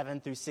verses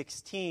 7 through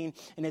 16.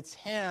 And it's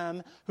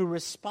him who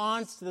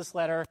responds to this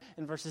letter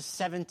in verses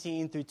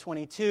 17 through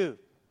 22.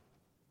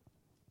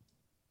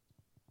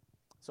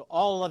 So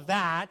all of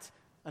that,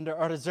 under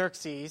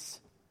Artaxerxes,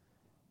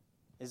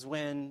 is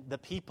when the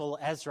people,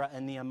 Ezra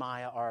and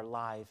Nehemiah, are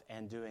alive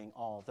and doing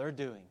all they're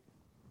doing.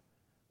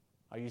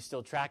 Are you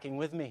still tracking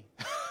with me?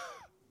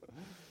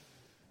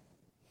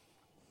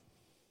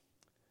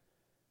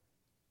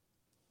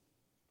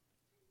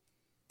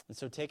 And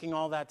so taking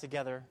all that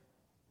together,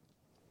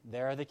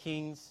 there are the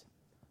kings,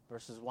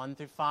 verses 1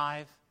 through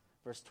 5,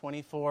 verse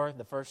 24,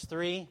 the first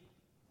three.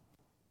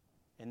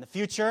 In the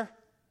future,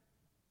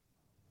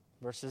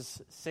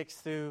 verses 6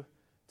 through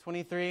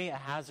 23,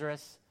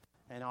 Ahasuerus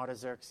and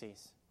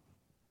Artaxerxes.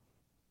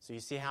 So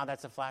you see how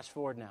that's a flash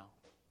forward now.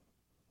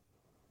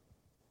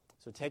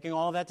 So taking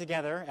all that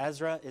together,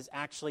 Ezra is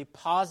actually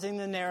pausing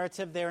the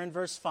narrative there in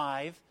verse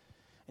 5,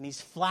 and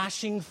he's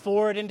flashing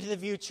forward into the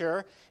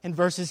future in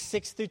verses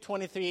 6 through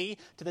 23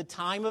 to the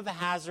time of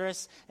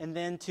Ahasuerus and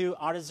then to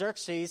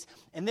Artaxerxes.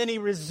 And then he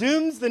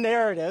resumes the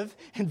narrative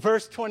in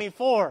verse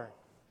 24.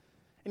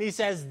 And he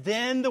says,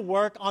 then the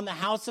work on the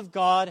house of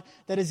God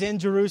that is in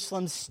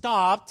Jerusalem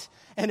stopped,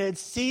 and it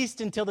ceased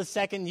until the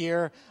second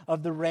year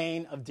of the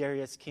reign of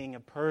Darius, king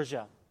of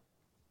Persia.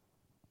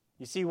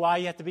 You see why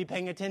you have to be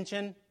paying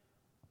attention?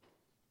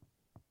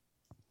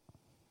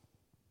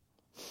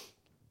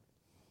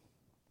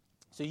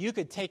 So you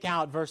could take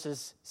out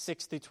verses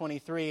 6 through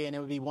 23 and it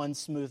would be one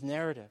smooth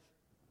narrative.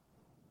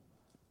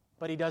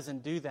 But he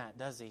doesn't do that,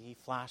 does he? He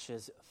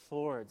flashes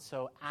forward.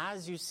 So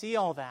as you see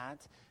all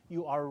that,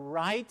 you are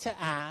right to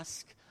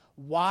ask,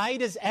 why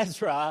does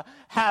Ezra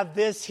have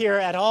this here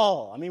at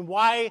all? I mean,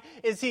 why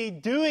is he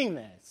doing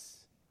this?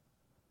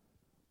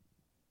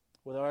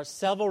 Well, there are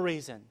several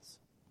reasons.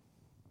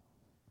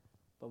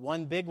 But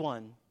one big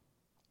one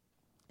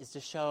is to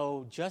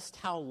show just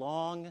how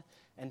long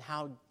and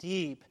how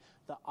deep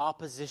the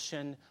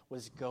opposition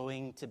was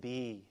going to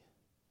be.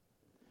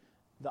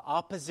 The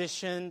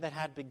opposition that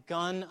had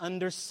begun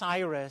under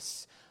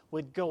Cyrus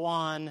would go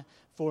on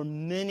for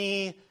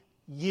many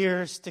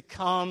years to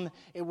come.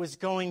 It was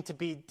going to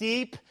be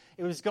deep.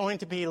 It was going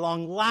to be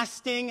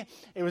long-lasting.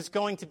 It was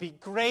going to be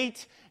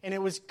great. And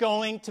it was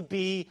going to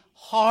be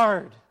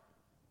hard.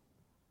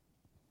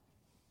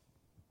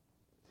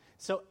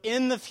 So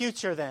in the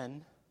future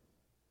then,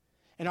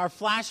 in our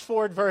flash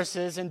forward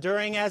verses, and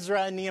during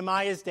Ezra and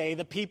Nehemiah's day,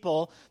 the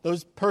people,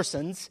 those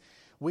persons,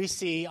 we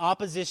see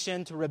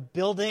opposition to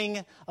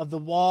rebuilding of the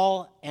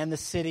wall and the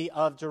city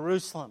of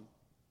Jerusalem.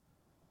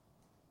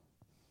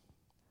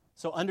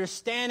 So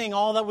understanding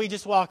all that we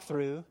just walked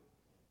through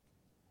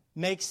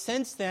makes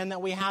sense then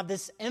that we have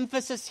this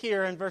emphasis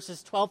here in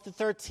verses 12 to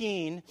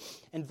 13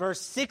 and verse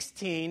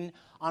 16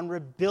 on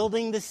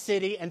rebuilding the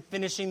city and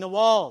finishing the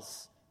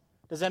walls.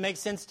 Does that make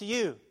sense to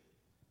you?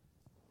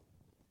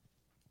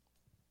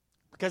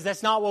 Because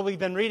that's not what we've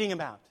been reading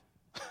about.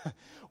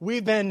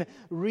 We've been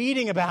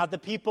reading about the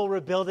people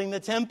rebuilding the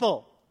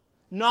temple,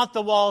 not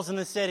the walls in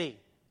the city.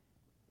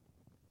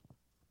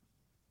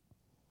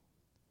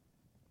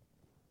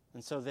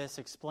 And so this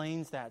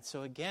explains that.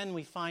 So again,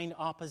 we find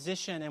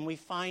opposition, and we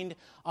find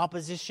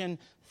opposition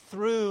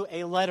through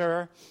a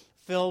letter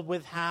filled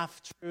with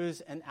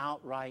half-truths and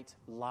outright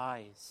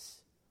lies.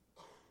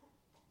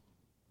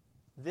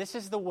 This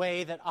is the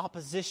way that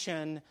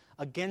opposition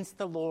against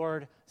the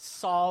Lord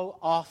so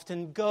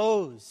often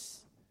goes.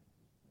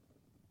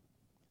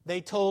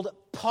 They told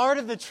part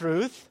of the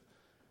truth.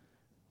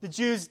 The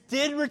Jews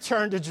did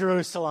return to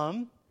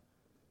Jerusalem,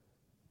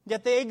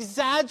 yet they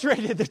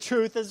exaggerated the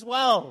truth as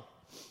well.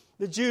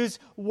 The Jews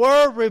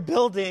were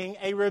rebuilding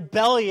a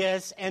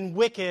rebellious and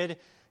wicked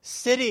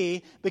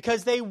city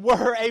because they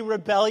were a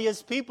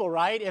rebellious people,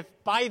 right? If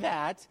by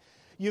that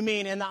you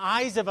mean in the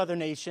eyes of other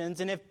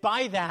nations, and if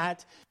by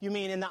that you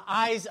mean in the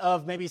eyes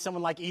of maybe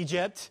someone like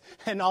Egypt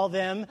and all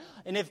them,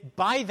 and if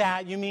by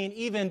that you mean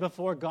even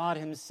before God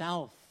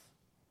himself.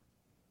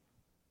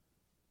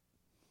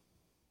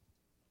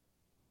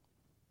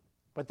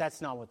 But that's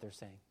not what they're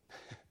saying.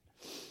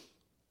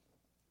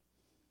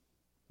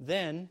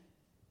 Then,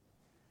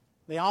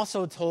 they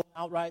also told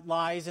outright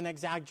lies and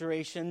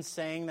exaggerations,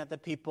 saying that the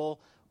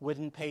people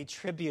wouldn't pay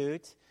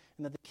tribute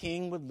and that the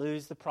king would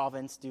lose the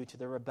province due to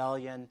the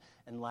rebellion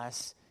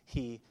unless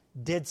he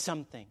did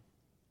something.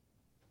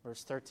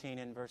 Verse 13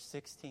 and verse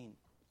 16.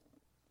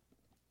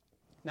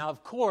 Now,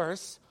 of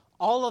course,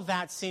 all of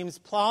that seems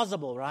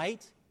plausible,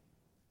 right?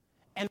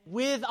 And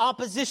with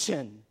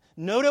opposition,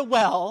 note it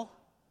well,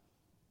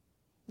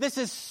 this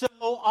is so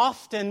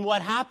often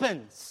what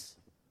happens.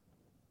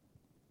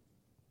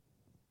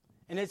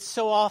 And it's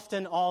so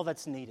often all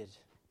that's needed.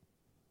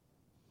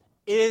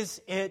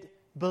 Is it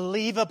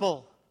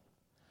believable?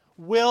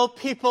 Will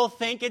people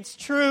think it's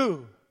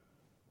true?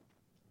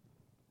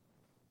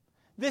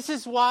 This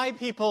is why,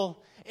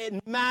 people,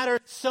 it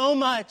matters so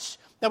much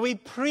that we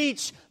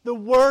preach the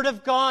Word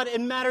of God. It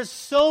matters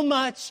so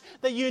much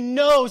that you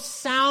know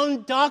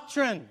sound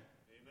doctrine.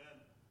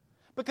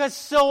 Because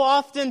so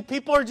often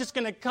people are just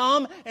going to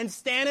come and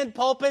stand in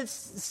pulpits,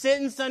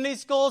 sit in Sunday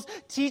schools,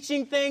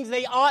 teaching things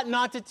they ought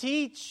not to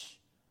teach,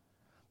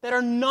 that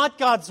are not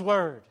God's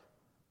Word,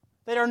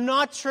 that are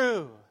not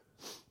true,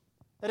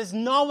 that is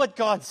not what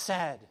God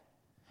said.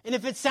 And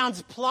if it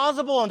sounds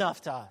plausible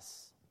enough to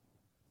us,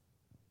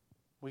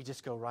 we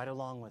just go right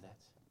along with it,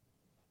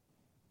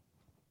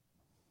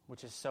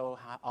 which has so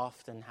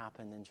often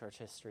happened in church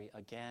history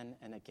again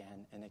and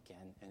again and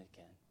again and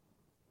again.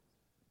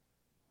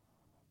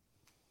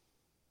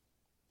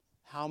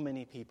 How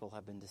many people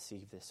have been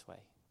deceived this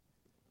way?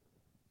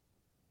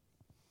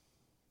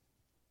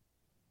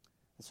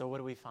 And so what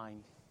do we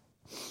find?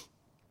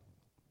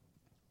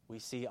 We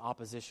see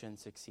opposition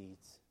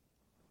succeeds,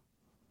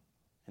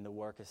 and the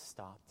work is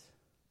stopped.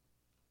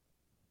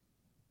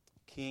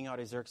 King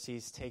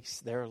Artaxerxes takes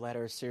their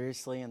letter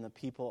seriously, and the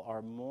people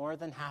are more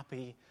than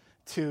happy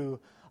to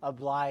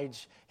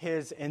oblige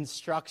his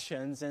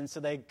instructions. And so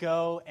they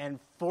go and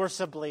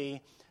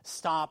forcibly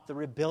stop the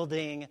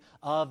rebuilding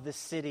of the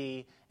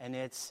city and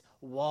its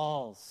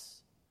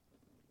walls.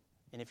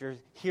 And if you're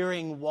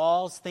hearing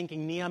walls,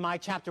 thinking Nehemiah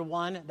chapter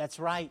 1, that's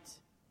right.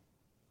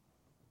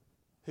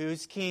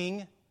 Who's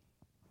king?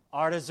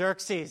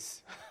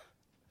 Artaxerxes.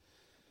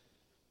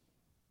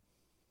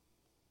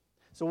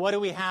 So what do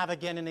we have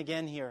again and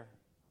again here?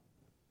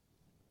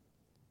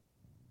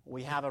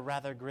 We have a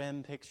rather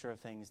grim picture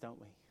of things,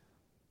 don't we?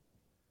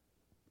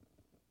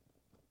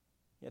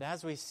 Yet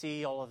as we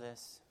see all of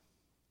this,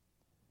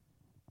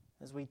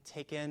 as we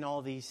take in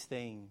all these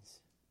things,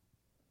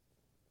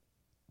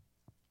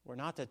 we're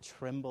not to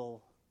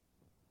tremble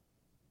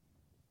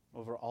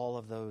over all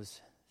of those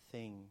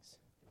things.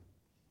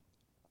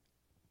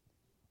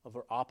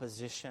 Over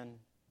opposition,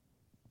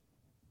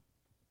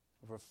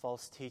 over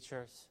false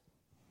teachers,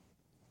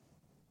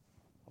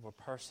 over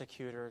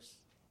persecutors,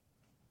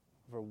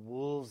 over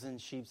wolves in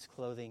sheep's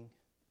clothing.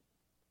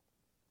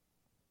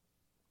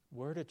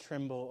 We're to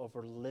tremble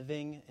over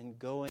living and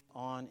going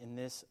on in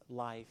this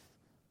life,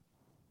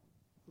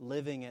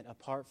 living it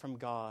apart from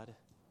God,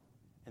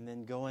 and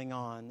then going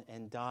on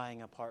and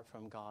dying apart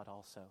from God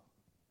also.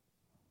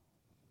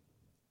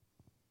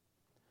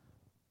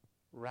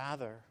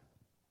 Rather,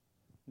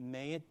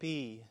 may it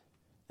be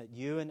that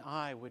you and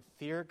I would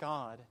fear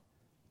God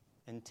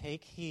and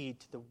take heed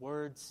to the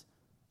words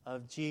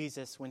of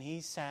Jesus when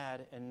he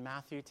said in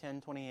Matthew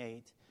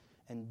 10:28,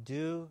 "And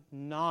do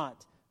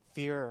not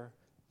fear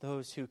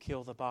those who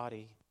kill the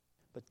body,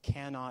 but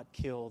cannot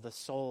kill the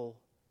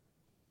soul.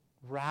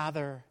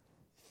 Rather,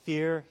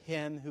 fear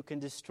him who can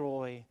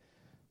destroy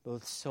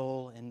both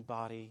soul and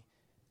body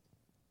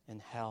in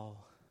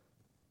hell."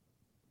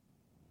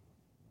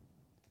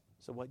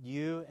 So what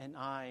you and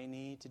I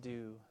need to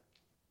do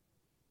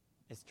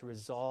is to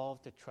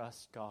resolve to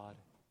trust God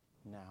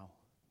now.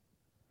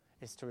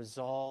 Is to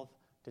resolve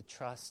to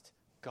trust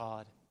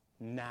God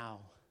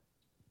now.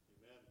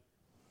 Amen.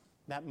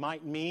 That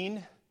might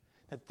mean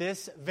that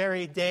this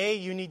very day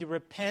you need to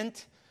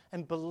repent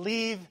and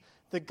believe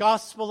the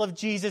gospel of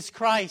Jesus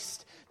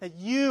Christ, that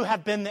you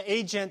have been the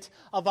agent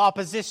of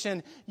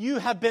opposition. You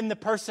have been the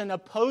person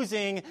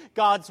opposing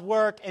God's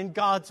work and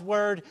God's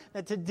word.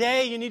 That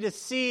today you need to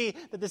see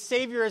that the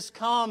Savior has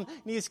come,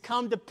 and He has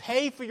come to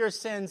pay for your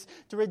sins,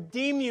 to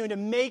redeem you, to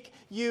make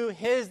you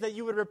His, that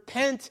you would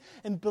repent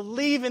and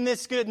believe in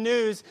this good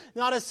news,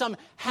 not as some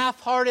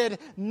half-hearted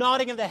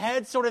nodding of the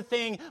head sort of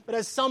thing, but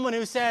as someone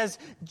who says,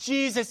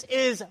 Jesus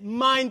is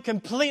mine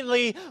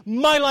completely,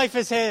 my life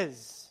is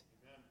His.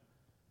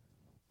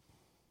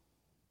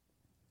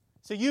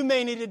 So you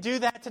may need to do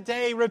that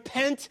today.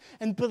 Repent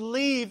and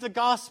believe the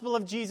gospel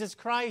of Jesus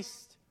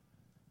Christ.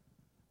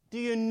 Do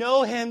you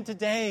know Him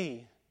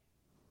today?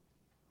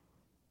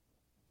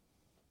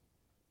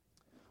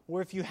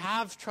 Or if you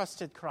have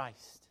trusted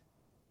Christ,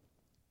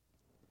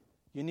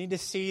 you need to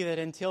see that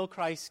until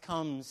Christ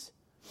comes,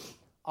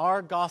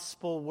 our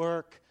gospel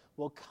work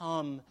will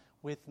come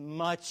with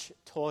much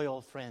toil,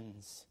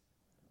 friends.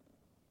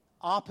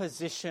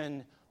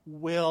 Opposition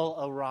will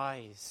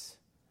arise.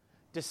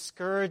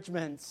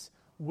 Discouragements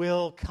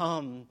will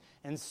come,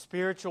 and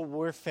spiritual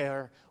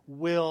warfare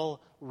will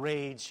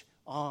rage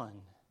on.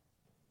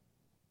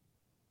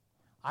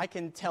 I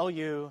can tell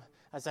you,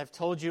 as I've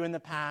told you in the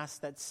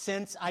past, that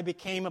since I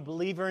became a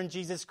believer in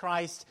Jesus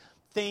Christ,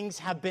 things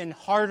have been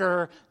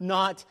harder,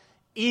 not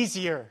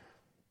easier.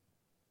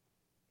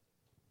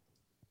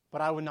 But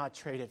I would not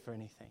trade it for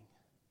anything.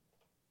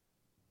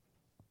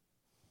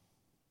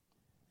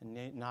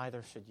 And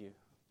neither should you.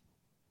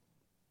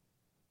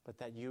 But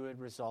that you would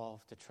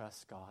resolve to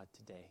trust God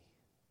today,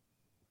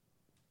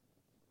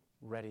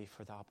 ready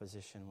for the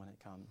opposition when it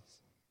comes.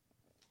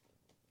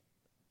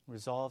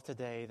 Resolve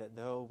today that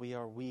though we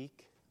are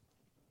weak,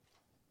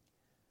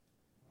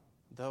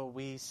 though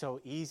we so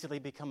easily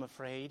become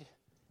afraid,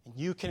 and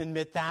you can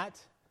admit that.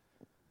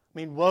 I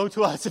mean, woe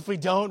to us if we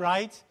don't,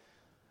 right?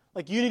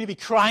 Like, you need to be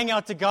crying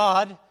out to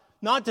God,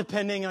 not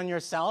depending on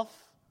yourself.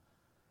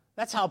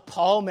 That's how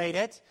Paul made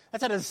it.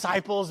 That's how the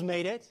disciples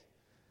made it.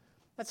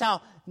 That's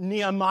how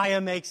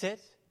Nehemiah makes it,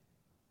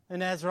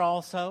 and Ezra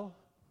also,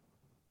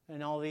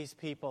 and all these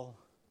people.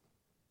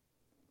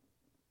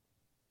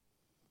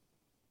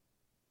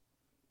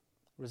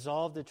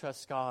 Resolve to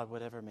trust God,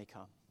 whatever may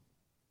come.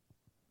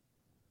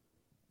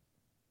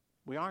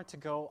 We aren't to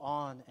go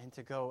on and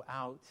to go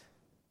out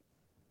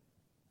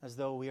as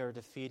though we are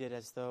defeated,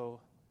 as though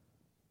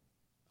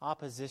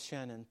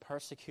opposition and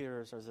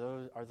persecutors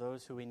are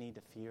those who we need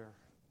to fear.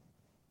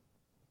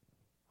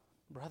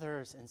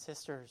 Brothers and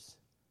sisters,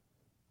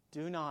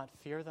 do not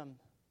fear them.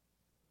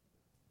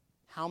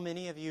 How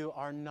many of you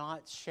are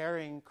not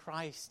sharing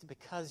Christ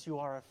because you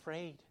are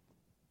afraid?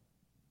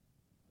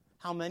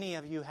 How many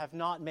of you have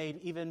not made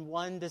even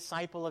one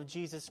disciple of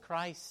Jesus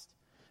Christ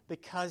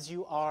because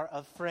you are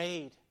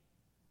afraid?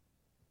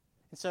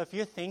 And so if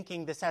you're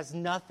thinking this has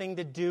nothing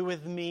to do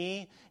with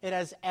me, it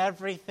has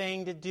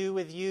everything to do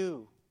with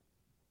you.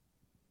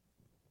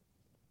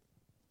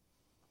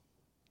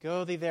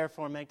 Go thee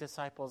therefore, make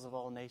disciples of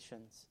all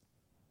nations,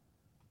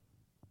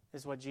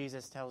 is what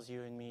Jesus tells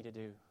you and me to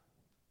do.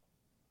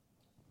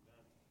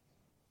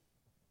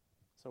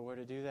 So we're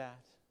to do that.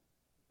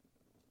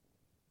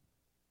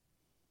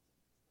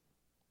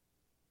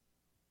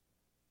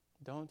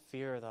 Don't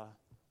fear the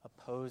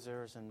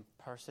opposers and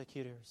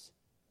persecutors.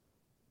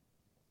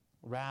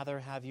 Rather,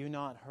 have you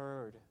not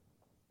heard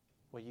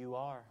what you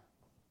are?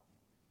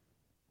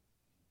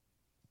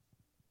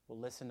 Well,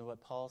 listen to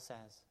what Paul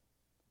says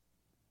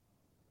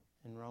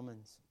in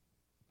Romans.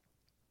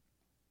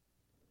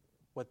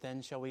 What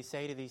then shall we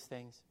say to these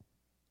things?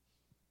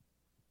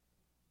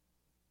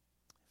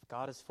 If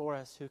God is for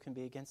us, who can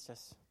be against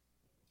us?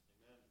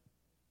 Amen.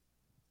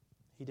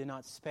 He did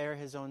not spare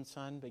His own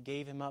Son, but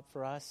gave Him up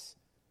for us.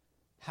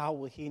 How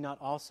will He not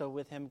also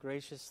with Him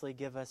graciously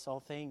give us all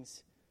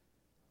things?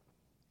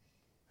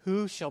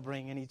 Who shall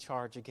bring any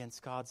charge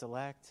against God's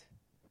elect?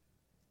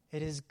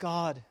 It is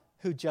God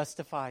who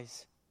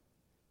justifies.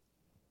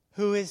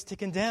 Who is to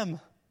condemn?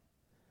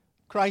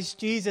 Christ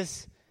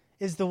Jesus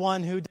is the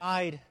one who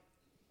died.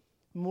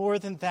 More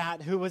than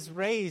that, who was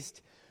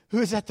raised, who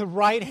is at the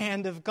right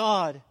hand of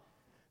God,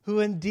 who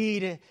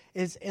indeed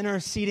is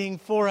interceding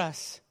for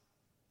us.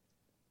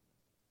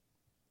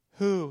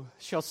 Who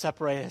shall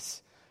separate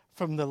us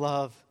from the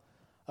love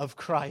of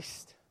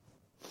Christ?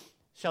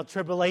 Shall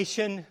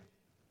tribulation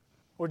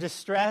or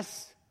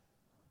distress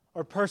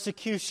or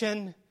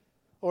persecution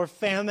or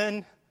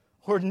famine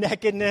or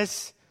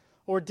nakedness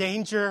or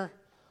danger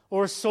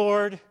or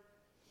sword?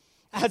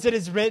 As it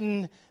is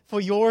written, for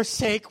your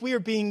sake we are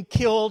being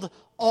killed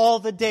all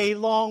the day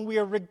long. We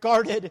are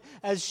regarded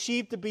as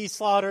sheep to be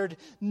slaughtered.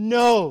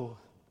 No.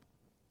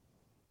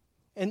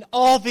 In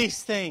all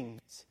these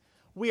things,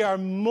 we are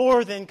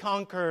more than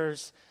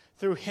conquerors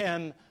through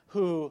Him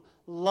who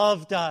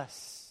loved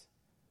us.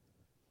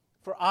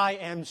 For I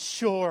am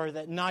sure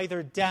that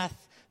neither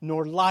death,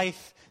 nor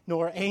life,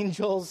 nor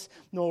angels,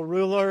 nor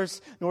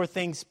rulers, nor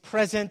things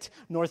present,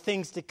 nor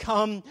things to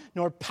come,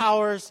 nor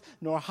powers,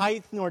 nor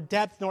height, nor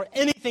depth, nor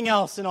anything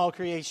else in all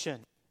creation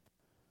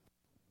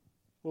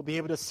will be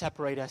able to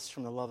separate us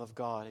from the love of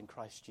God in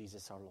Christ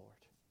Jesus our Lord.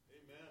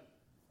 Amen.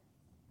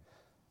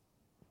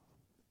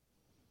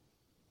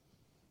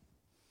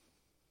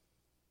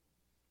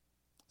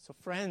 So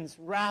friends,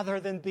 rather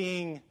than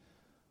being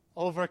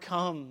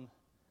overcome,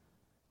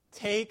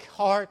 take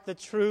heart the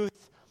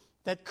truth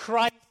that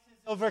Christ is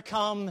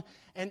overcome,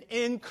 and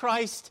in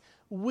Christ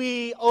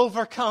we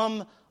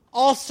overcome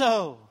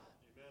also.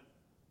 Amen.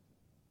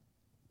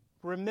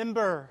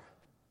 Remember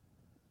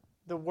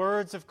the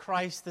words of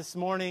Christ this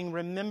morning.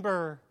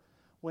 Remember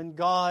when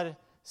God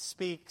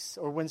speaks,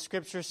 or when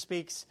Scripture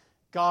speaks,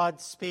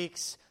 God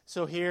speaks.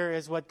 So here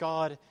is what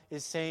God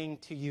is saying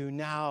to you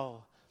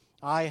now.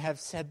 I have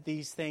said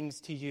these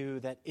things to you,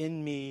 that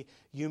in me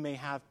you may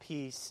have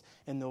peace.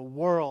 In the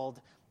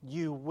world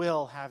you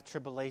will have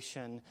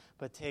tribulation,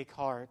 but take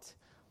heart,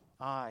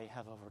 I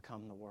have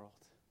overcome the world.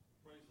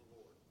 Praise the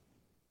Lord.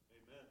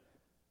 Amen.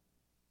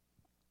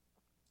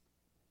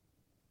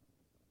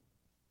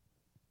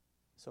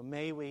 So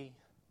may we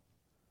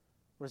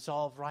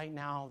resolve right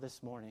now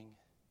this morning,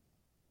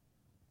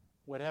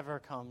 whatever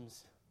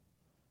comes,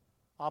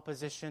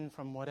 opposition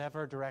from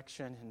whatever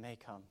direction it may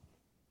come,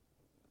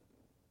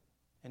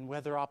 and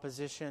whether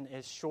opposition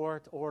is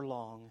short or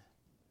long,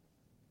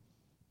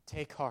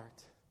 take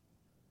heart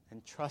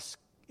and trust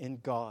in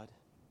God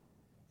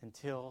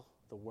until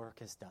the work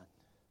is done.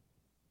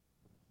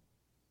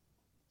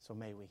 So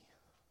may we.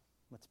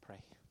 Let's pray.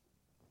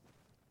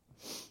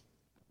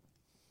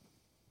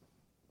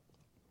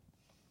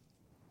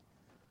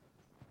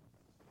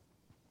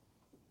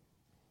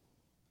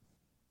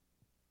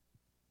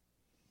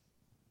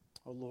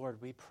 Oh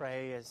Lord, we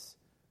pray as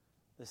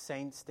the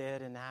saints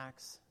did in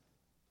Acts.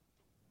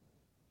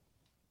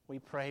 We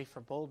pray for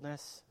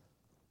boldness.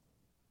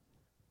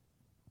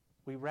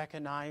 We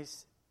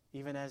recognize,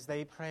 even as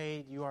they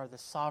prayed, you are the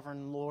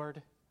sovereign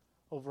Lord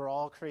over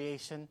all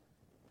creation,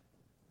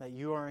 that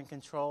you are in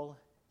control.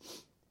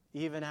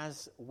 Even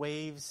as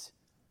waves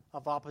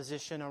of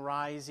opposition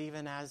arise,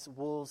 even as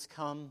wolves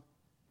come,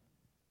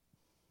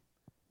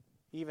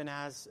 even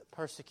as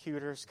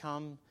persecutors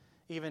come,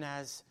 even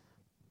as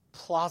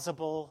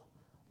plausible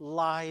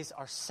lies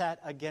are set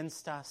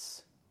against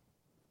us,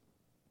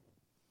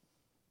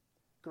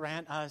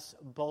 grant us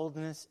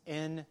boldness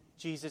in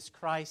Jesus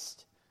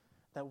Christ,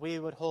 that we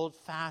would hold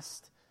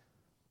fast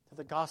to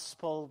the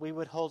gospel, we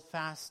would hold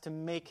fast to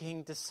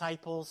making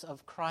disciples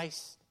of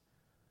Christ,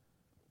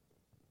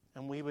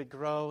 and we would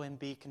grow and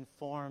be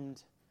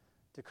conformed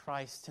to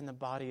Christ in the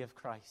body of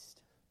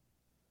Christ.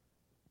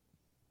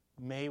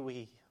 May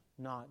we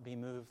not be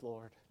moved,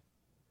 Lord.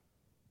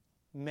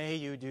 May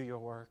you do your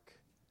work.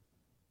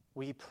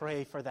 We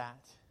pray for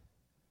that.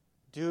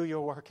 Do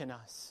your work in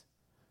us.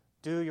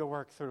 Do your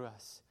work through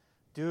us.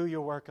 Do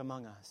your work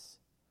among us.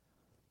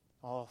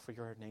 All for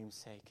your name's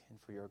sake and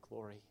for your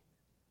glory.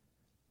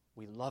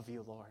 We love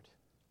you, Lord.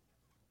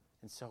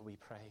 And so we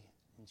pray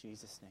in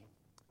Jesus' name.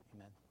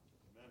 Amen.